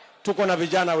hapa tuko na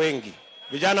vijana wengi.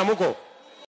 Vijana muko?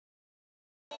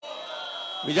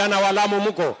 Vijana wa Lamu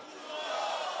muko?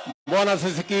 Mbona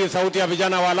sisikii sauti ya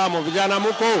vijana wa Lamu? Vijana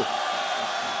muko?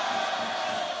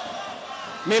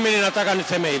 Mimi ninataka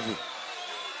niseme hivi,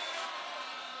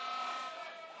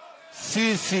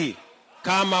 sisi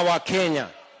kama Wakenya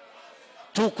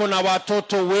tuko na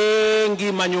watoto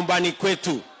wengi manyumbani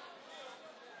kwetu,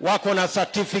 wako na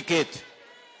certificate,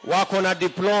 wako na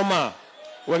diploma,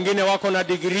 wengine wako na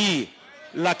degree,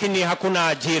 lakini hakuna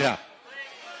ajira.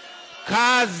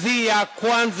 Kazi ya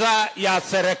kwanza ya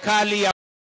serikali ya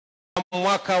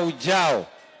mwaka ujao,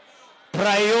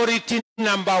 priority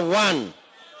number 1,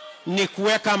 ni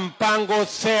kuweka mpango,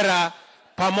 sera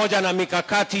pamoja na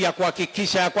mikakati ya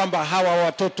kuhakikisha ya kwamba hawa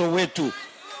watoto wetu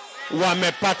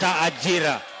wamepata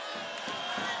ajira.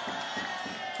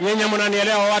 Nyinyi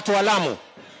mnanielewa watu wa Lamu?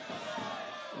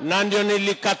 Na ndio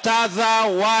nilikataza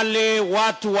wale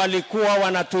watu walikuwa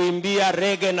wanatuimbia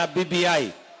rege na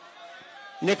BBI.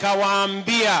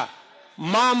 Nikawaambia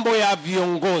mambo ya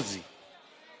viongozi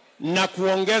na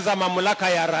kuongeza mamlaka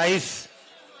ya rais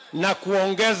na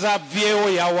kuongeza vyeo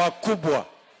ya wakubwa,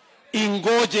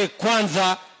 ingoje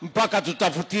kwanza mpaka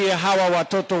tutafutie hawa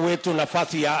watoto wetu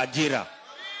nafasi ya ajira.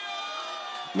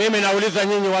 Mimi nauliza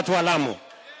nyinyi watu wa Lamu,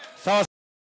 sawa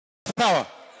sawa?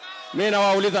 Mimi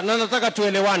nawauliza na nataka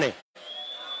tuelewane.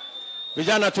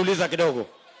 Vijana tuliza kidogo.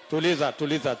 Tuliza.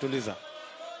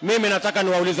 Mimi nataka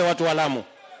niwaulize watu wa Lamu.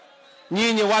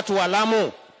 Nyinyi watu wa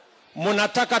Lamu,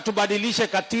 mnataka tubadilishe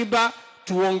katiba,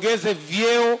 tuongeze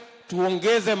vyeo,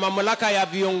 tuongeze mamlaka ya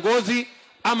viongozi,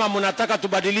 ama mnataka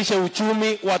tubadilishe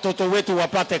uchumi, watoto wetu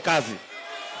wapate kazi?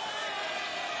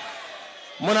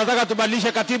 Mnataka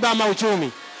tubadilishe katiba ama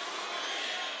uchumi?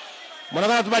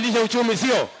 Mnataka tubadilishe uchumi,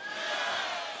 sio?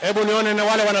 Hebu nione na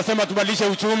wale wanasema tubadilishe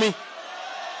uchumi.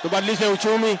 Tubadilishe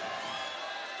uchumi.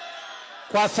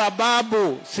 Kwa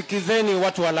sababu, sikizeni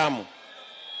watu wa Lamu,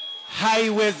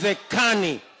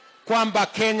 haiwezekani kwamba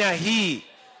Kenya hii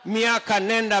miaka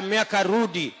nenda miaka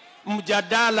rudi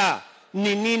mjadala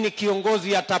ni nini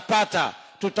kiongozi atapata,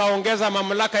 tutaongeza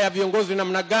mamlaka ya viongozi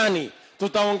namna gani,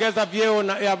 tutaongeza vyeo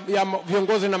ya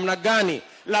viongozi namna gani.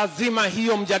 Lazima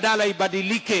hiyo mjadala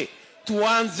ibadilike,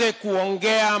 tuanze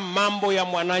kuongea mambo ya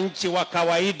mwananchi wa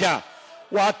kawaida.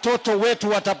 Watoto wetu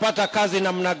watapata kazi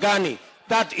namna gani?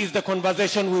 That is the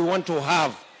conversation we want to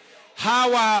have.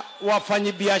 Hawa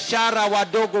wafanyibiashara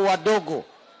wadogo,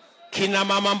 kina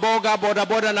mama mboga,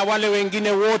 bodaboda na wale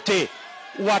wengine wote,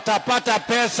 watapata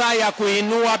pesa ya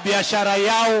kuinua biashara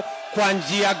yao kwa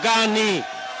njia gani?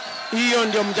 Hiyo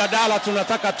ndio mjadala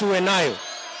tunataka tuwe nayo.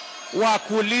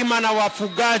 Wakulima na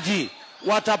wafugaji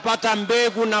watapata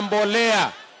mbegu na mbolea,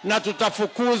 na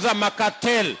tutafukuza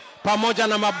makatel pamoja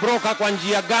na mabroka kwa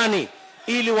njia gani,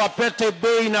 ili wapate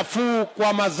bei nafuu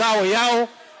kwa mazao yao,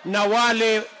 na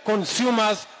wale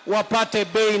consumers wapate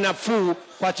bei nafuu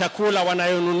kwa chakula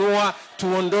wanayonunua.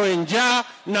 Tuondoe njaa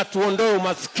na tuondoe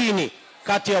umaskini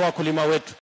kati ya wakulima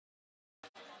wetu.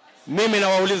 Mimi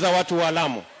nawauliza watu wa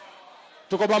Lamu,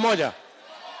 tuko pamoja?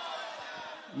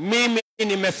 Mimi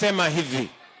nimesema hivi,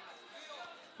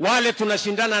 wale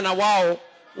tunashindana na wao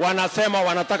wanasema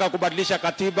wanataka kubadilisha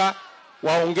katiba,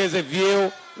 waongeze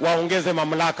vyeo, waongeze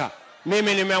mamlaka.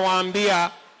 Mimi nimewaambia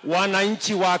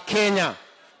wananchi wa Kenya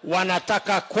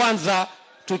wanataka kwanza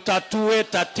tutatue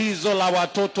tatizo la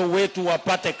watoto wetu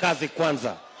wapate kazi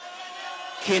kwanza.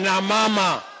 Kina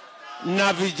mama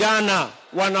na vijana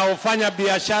wanaofanya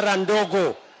biashara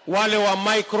ndogo, wale wa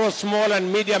micro, small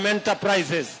and medium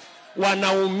enterprises,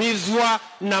 wanaumizwa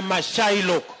na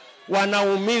mashailok,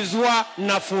 wanaumizwa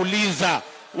na fuliza,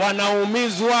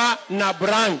 wanaumizwa na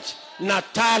branch na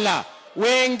tala.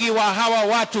 Wengi wa hawa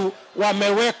watu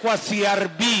wamewekwa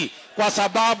CRB kwa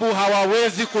sababu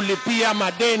hawawezi kulipia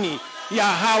madeni ya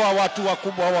hawa watu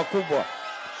wakubwa.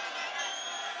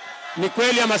 Ni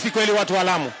kweli ama si kweli watu wa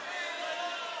Lamu?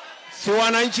 Si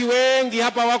wananchi wengi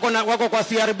hapa wako kwa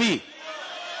CRB?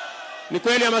 Ni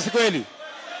kweli ama si kweli?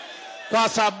 Kwa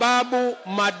sababu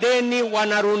madeni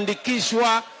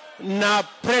wanarundikishwa na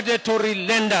predatory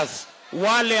lenders,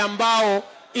 wale ambao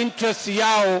interest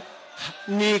yao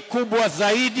ni kubwa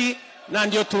zaidi. Na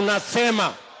ndio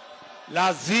tunasema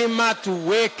lazima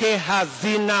tuweke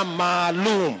hazina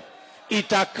maalum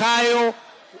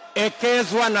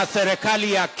itakayoekezwa na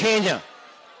serikali ya Kenya,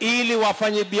 ili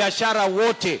wafanyabiashara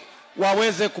wote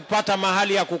waweze kupata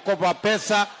mahali ya kukopa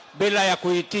pesa bila ya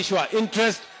kuitishwa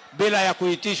interest, bila ya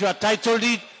kuitishwa title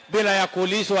deed, bila ya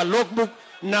kuulizwa logbook,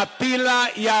 na bila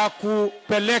ya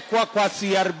kupelekwa kwa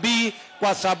CRB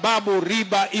kwa sababu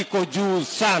riba iko juu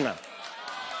sana.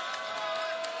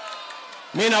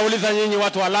 Mimi nauliza nyinyi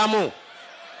watu wa Lamu,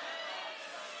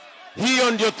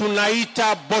 hiyo ndio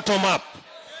tunaita bottom up.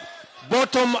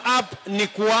 Bottom up ni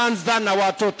kuanza na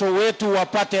watoto wetu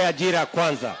wapate ajira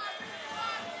kwanza.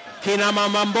 Kina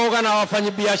mama mboga na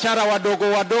wafanyabiashara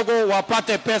wadogo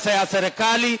wapate pesa ya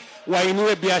serikali,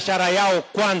 wainue biashara yao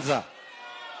kwanza.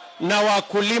 Na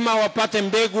wakulima wapate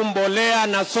mbegu, mbolea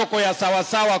na soko ya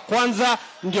sawasawa kwanza,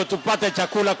 ndio tupate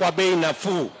chakula kwa bei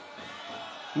nafuu.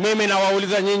 Mimi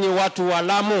nawauliza nyinyi watu wa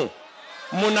Lamu,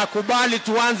 mnakubali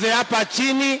tuanze hapa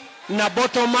chini na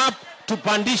bottom up,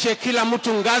 tupandishe kila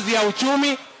mtu ngazi ya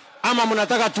uchumi, ama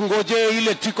mnataka tungojee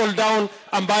ile trickle down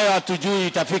ambayo hatujui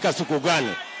itafika siku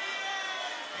gani?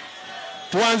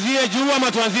 Tuanzie juu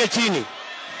ama tuanzie chini?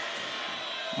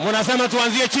 Mnasema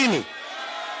tuanzie chini?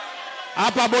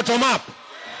 Hapa bottom up.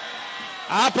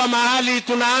 Hapa mahali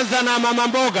tunaanza na mama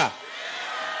mboga.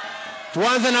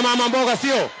 Tuanze na mama mboga,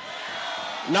 sio?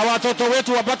 Na watoto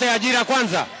wetu wapate ajira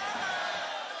kwanza.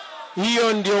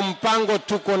 Hiyo ndio mpango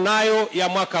tuko nayo ya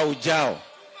mwaka ujao.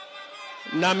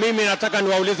 Na mimi nataka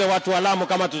niwaulize watu wa Lamu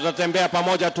kama tutatembea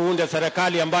pamoja tuunde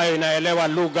serikali ambayo inaelewa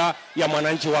lugha ya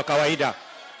mwananchi wa kawaida.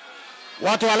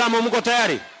 Watu wa Lamu mko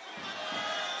tayari?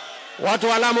 Watu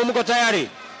wa Lamu mko tayari?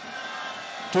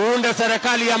 Tuunde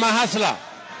serikali ya mahasla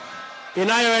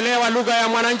inayoelewa lugha ya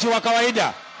mwananchi wa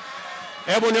kawaida.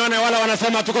 Hebu nione wale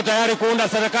wanasema tuko tayari kuunda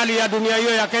serikali ya dunia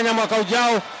hiyo ya Kenya mwaka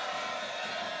ujao.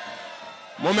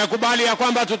 Mumekubali ya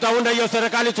kwamba tutaunda hiyo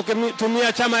serikali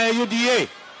tukitumia chama ya UDA.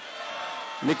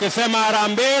 Nikisema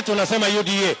harambee tunasema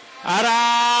UDA.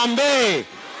 Harambee.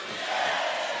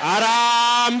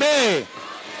 Harambee.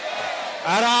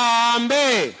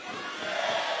 Harambee.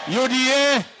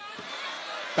 UDA.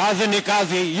 Kazi ni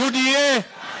kazi. UDA.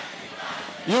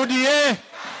 UDA.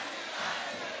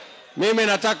 Mimi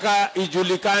nataka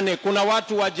ijulikane kuna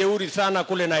watu wajeuri sana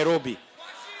kule Nairobi.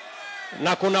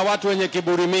 Na kuna watu wenye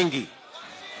kiburi mingi.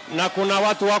 Na kuna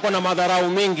watu wako na madharau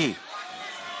mingi.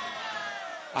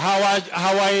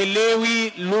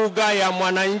 Hawaelewi lugha ya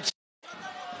mwananchi.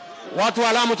 Watu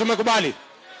wa Lamu tumekubali.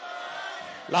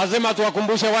 Lazima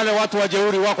tuwakumbushe wale watu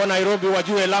wajeuri wako Nairobi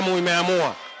wajue Lamu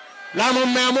imeamua. Lamu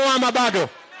mmeamua ama bado?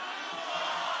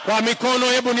 Kwa mikono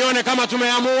hebu nione kama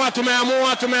tumeamua.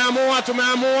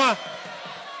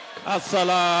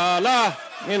 Asalala.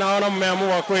 Mimi naona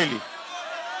mmeamua kweli.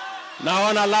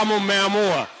 Naona Lamu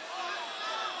mmeamua.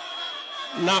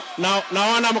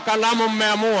 Naona Lamu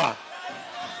mmeamua.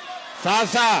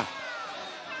 Sasa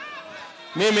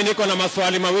mimi niko na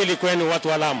maswali mawili kwenu watu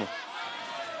wa Lamu.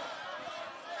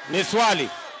 Ni swali.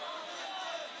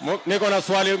 Niko na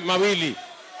swali mawili.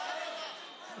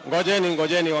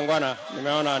 Ngojeni wangwana.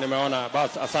 Nimeona.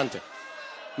 Basi asante.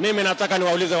 Mimi nataka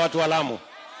niwaulize watu wa Lamu.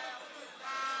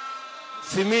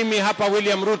 Si mimi hapa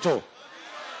William Ruto.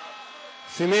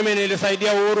 Si mimi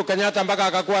nilisaidia Uhuru Kenyatta mpaka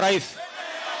akakuwa rais.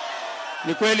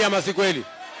 Ni kweli ama si kweli?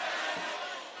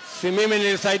 Si mimi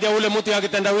nilisaidia ule mtu ya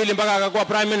kitendawili mpaka akakuwa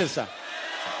prime minister.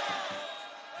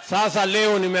 Sasa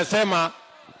leo nimesema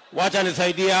wacha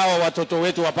nisaidie hawa watoto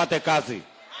wetu wapate kazi.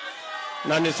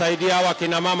 Na nisaidie hawa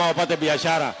kina mama wapate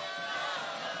biashara.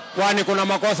 Kwani kuna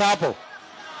makosa hapo?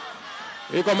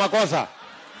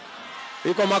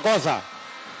 Iko makosa.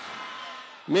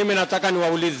 Mimi nataka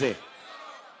niwaulize.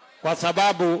 Kwa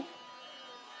sababu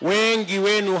wengi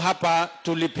wenu hapa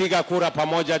tulipiga kura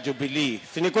pamoja Jubilee.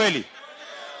 Si ni kweli?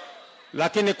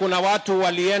 Lakini kuna watu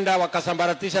walienda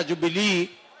wakasambaratisha Jubilee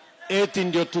eti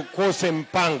ndio tukose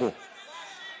mpango.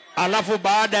 Alafu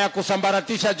baada ya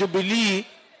kusambaratisha Jubilee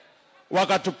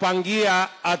wakatupangia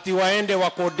ati waende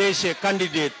wakodeshe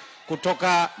candidate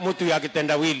kutoka mtu ya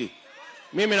kitendawili.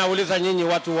 Mimi nauliza nyinyi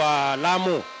watu wa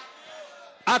Lamu,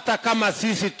 hata kama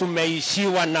sisi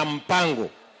tumeishiwa na mpango,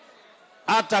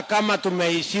 hata kama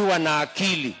tumeishiwa na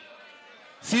akili,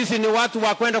 sisi ni watu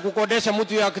wa kwenda kukodesha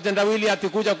mtu ya kitendawili ati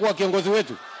kuja kuwa kiongozi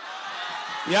wetu?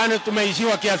 Yaani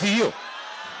tumeishiwa kiasi hiyo?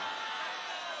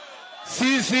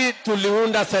 Sisi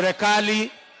tuliunda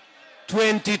serikali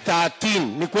 2013.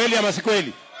 Ni kweli ama si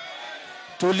kweli?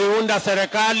 Tuliunda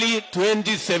serikali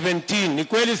 2017. Ni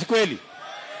kweli si kweli?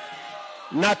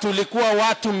 Na tulikuwa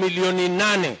watu milioni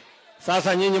 8.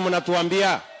 Sasa nyinyi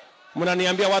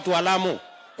mnaniambia watu wa Lamu,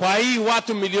 kwa hii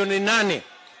watu milioni 8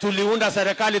 tuliunda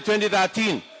serikali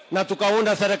 2013 na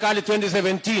tukaunda serikali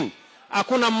 2017.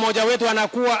 Hakuna mmoja wetu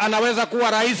anaweza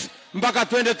kuwa rais mpaka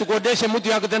twende tukodeshe mtu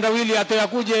ya kitendawili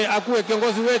akuje akuwe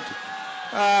kiongozi wetu.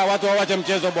 Watu wawache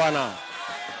mchezo bwana.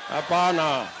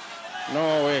 Hapana.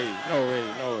 No way.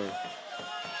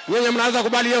 Nyinyi mnaweza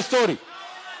kubali hiyo story?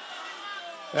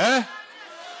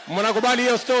 Mnakubali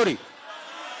hiyo story?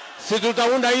 Si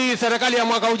tutaunda hii serikali ya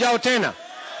mwaka ujao tena.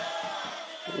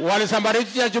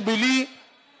 Walisambaratisha Jubilee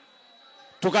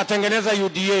tukatengeneza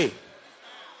UDA.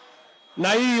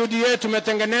 Na hii UDA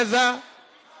tumetengeneza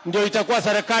ndio itakuwa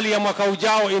serikali ya mwaka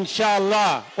ujao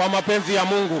inshallah, kwa mapenzi ya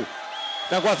Mungu.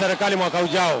 Itakuwa serikali mwaka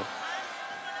ujao.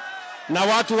 Na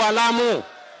watu wa Lamu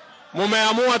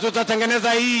mumeamua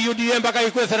tutatengeneza hii UDA mpaka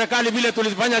ikuwe serikali vile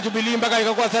tulifanya Jubilee mpaka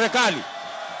ikakuwa serikali.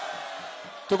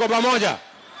 Tuko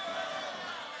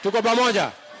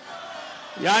pamoja.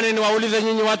 Yaani niwaulize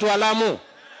nyinyi watu wa Lamu,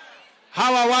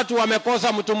 hawa watu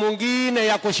wamekosa mtu mwingine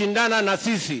ya kushindana na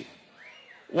sisi.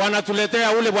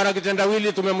 Wanatuletea ule bwana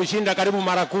kitendawili tumemshinda karibu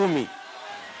mara 10.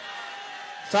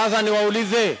 Sasa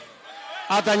niwaulize,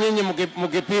 hata nyinyi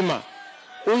mkipima,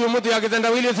 huyu mtu ya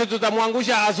kitendawili sisi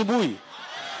tutamwangusha asubuhi?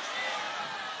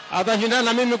 Atashindana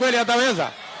na mimi kweli?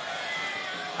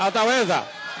 Ataweza?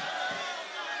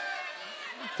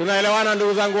 Tunaelewana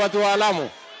ndugu zangu watu wa Lamu?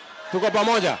 Tuko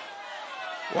pamoja?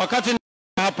 Wakati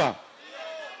hapa,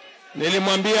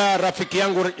 nilimwambia rafiki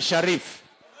yangu Sharif,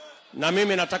 na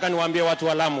mimi nataka niwaambie watu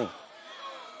wa Lamu,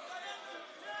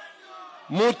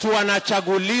 mtu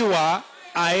anachaguliwa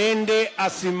aende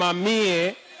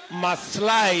asimamie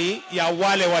maslahi ya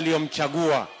wale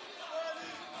waliomchagua.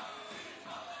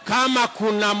 Kama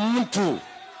kuna mtu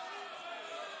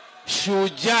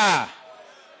shujaa,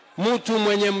 mtu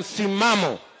mwenye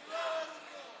msimamo,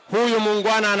 huyu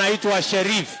muungwana anaitwa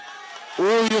Sharif,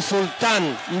 huyu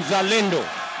Sultan mzalendo.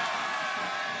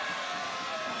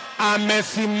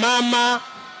 Amesimama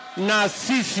na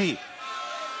sisi.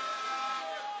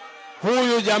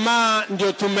 Huyu jamaa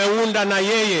ndio tumeunda na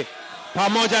yeye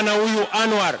pamoja na huyu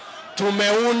Anwar,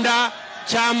 tumeunda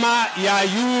chama ya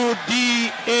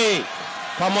UDA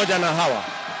pamoja na hawa.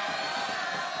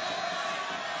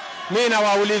 Mimi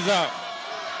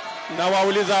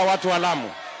nawauliza watu wa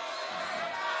Lamu,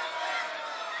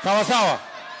 sawa sawa.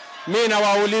 Mimi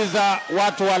nawauliza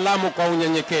watu wa Lamu kwa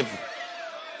unyenyekevu.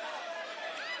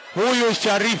 Huyu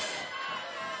Sharif,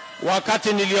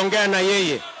 wakati niliongea na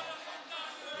yeye,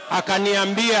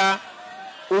 akaniambia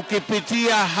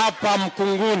ukipitia hapa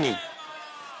Mkunduni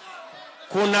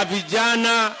kuna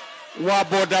vijana wa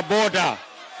bodaboda,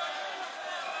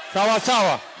 sawa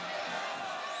sawa,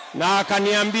 na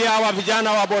akaniambia hawa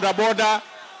vijana wa bodaboda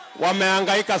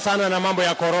wamehangaika sana na mambo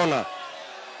ya corona.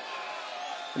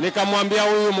 Nikamwambia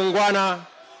huyu muungwana,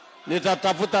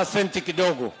 nitatafuta senti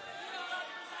kidogo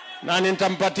na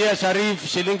nitampatia Sharif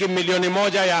shilingi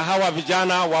 1,000,000 ya hawa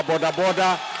vijana wa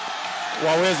bodaboda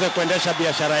waweze kuendesha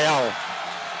biashara yao.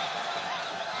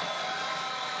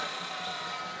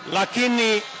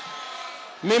 Lakini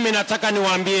mimi nataka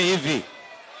niwaambie hivi,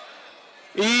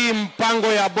 hii mpango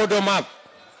ya bottom up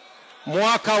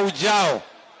mwaka ujao,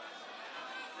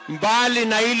 mbali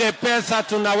na ile pesa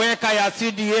tunaweka ya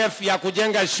CDF ya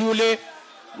kujenga shule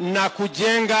na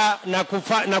kujenga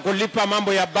na kulipa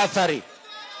mambo ya basari,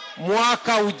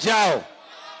 mwaka ujao,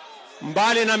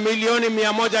 mbali na milioni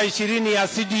 120 ya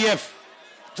CDF,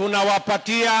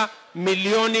 tunawapatia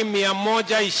milioni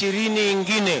 120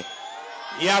 ingine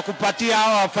ya kupatia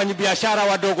hawa wafanyabiashara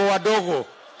wadogo wadogo,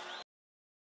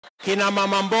 kina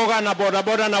mama mboga na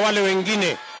bodaboda na wale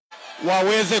wengine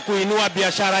waweze kuinua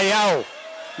biashara yao,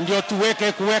 ndio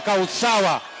kuweka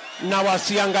usawa na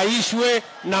wasiangaishwe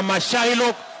na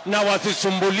mashailo na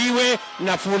wasisumbuliwe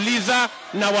na fuliza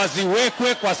na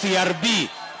waziwekwe kwa CRB,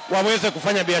 waweze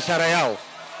kufanya biashara yao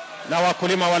na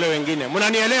wakulima wale wengine.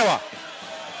 Mnanielewa?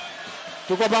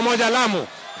 Tuko pamoja Lamu?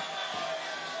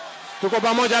 Tuko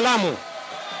pamoja Lamu?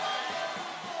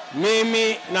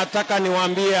 Mimi nataka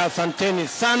niwaambie asanteni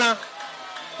sana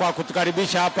kwa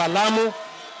kutukaribisha hapa Lamu.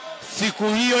 Siku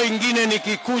hiyo ingine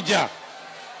nikikuja,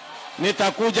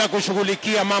 nitakuja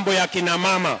kushughulikia mambo ya kina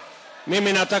mama.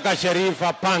 Mimi nataka Sharif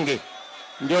apange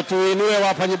ndio tuinue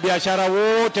wafanyabiashara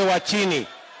wote wa chini,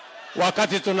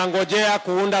 wakati tunangojea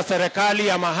kuunda serikali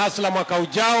ya mahasla mwaka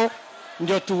ujao,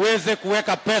 ndio tuweze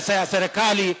kuweka pesa ya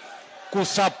serikali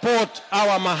kusupport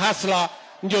hawa mahasla,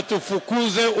 ndio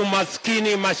tufukuze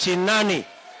umaskini mashinani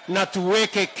na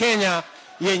tuweke Kenya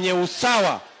yenye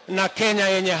usawa na Kenya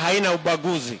yenye haina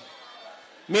ubaguzi.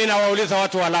 Mimi nawauliza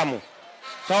watu wa Lamu,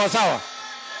 sawa sawa,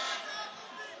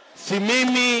 si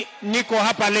mimi niko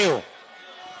hapa leo,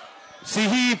 si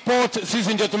hii port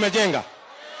sisi ndio tumejenga,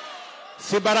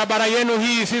 si barabara yenu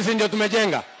hii sisi ndio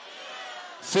tumejenga,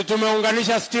 si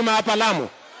tumeunganisha stima hapa Lamu,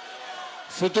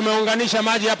 si tumeunganisha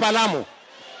maji hapa Lamu,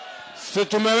 si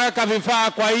tumeweka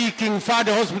vifaa kwa hii King Fahd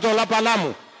Hospital hapa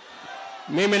Lamu.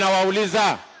 Mimi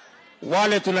nawauliza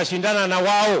wale tunashindana na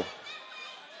wao,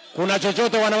 kuna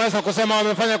chochote wanaweza kusema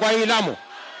wamefanya kwa hii Lamu?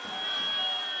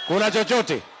 Kuna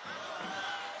chochote?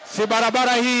 Si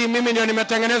barabara hii mimi ndio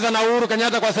nimetengeneza na Uhuru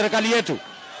Kenyatta kwa serikali yetu?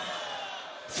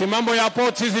 Si mambo ya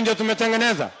port sisi ndio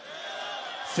tumetengeneza?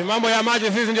 Si mambo ya maji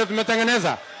sisi ndio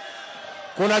tumetengeneza?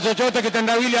 Kuna chochote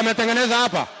kitendawili ametengeneza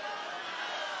hapa?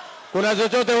 Kuna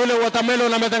chochote ule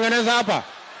watermelon ametengeneza hapa?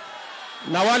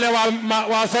 Na wale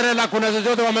wa Serela kuna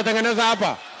chochote wametengeneza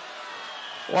hapa?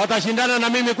 Watashindana na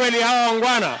mimi kweli hawa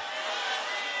wangwana?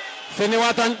 Si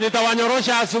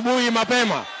nitawanyorosha asubuhi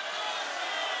mapema?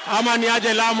 Ama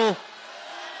niaje Lamu?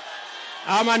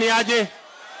 Ama niaje?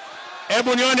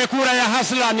 Hebu nione kura ya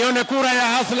hasla, nione kura ya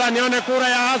hasla, nione kura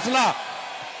ya hasla.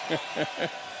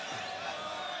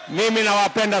 Mimi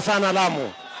nawapenda sana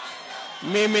Lamu.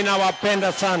 Mimi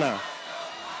nawapenda sana.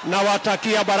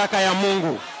 Nawatakia baraka ya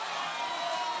Mungu.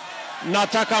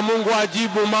 Nataka Mungu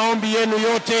ajibu maombi yenu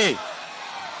yote,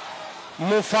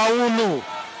 mufaulu,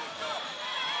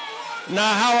 na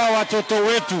hawa watoto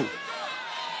wetu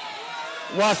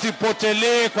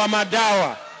wasipotelee kwa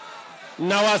madawa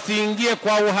na wasiingie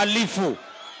kwa uhalifu,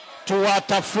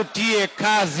 tuwatafutie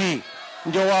kazi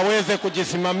ndio waweze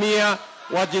kujisimamia,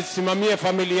 wajisimamie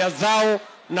familia zao,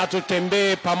 na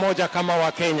tutembee pamoja kama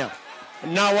Wakenya.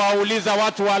 Na wauliza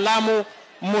watu wa Lamu,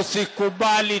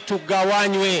 msikubali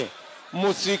tugawanywe,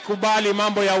 msikubali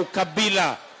mambo ya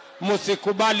ukabila,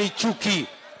 msikubali chuki,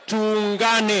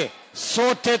 tuungane,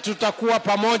 sote tutakuwa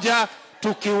pamoja.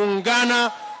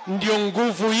 Tukiungana ndio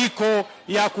nguvu iko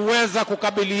ya kuweza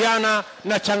kukabiliana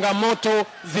na changamoto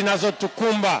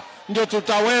zinazotukumba, ndio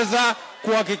tutaweza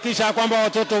kuhakikisha kwamba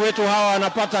watoto wetu hawa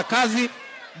wanapata kazi,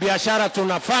 biashara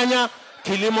tunafanya,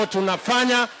 kilimo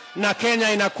tunafanya, na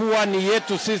Kenya inakuwa ni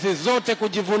yetu sisi zote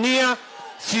kujivunia,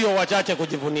 sio wachache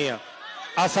kujivunia.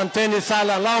 Asanteni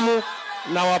sana Lamu,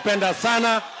 na wapenda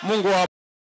sana. Mungu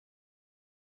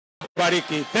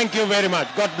awabariki. Thank you very much.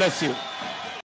 God bless you.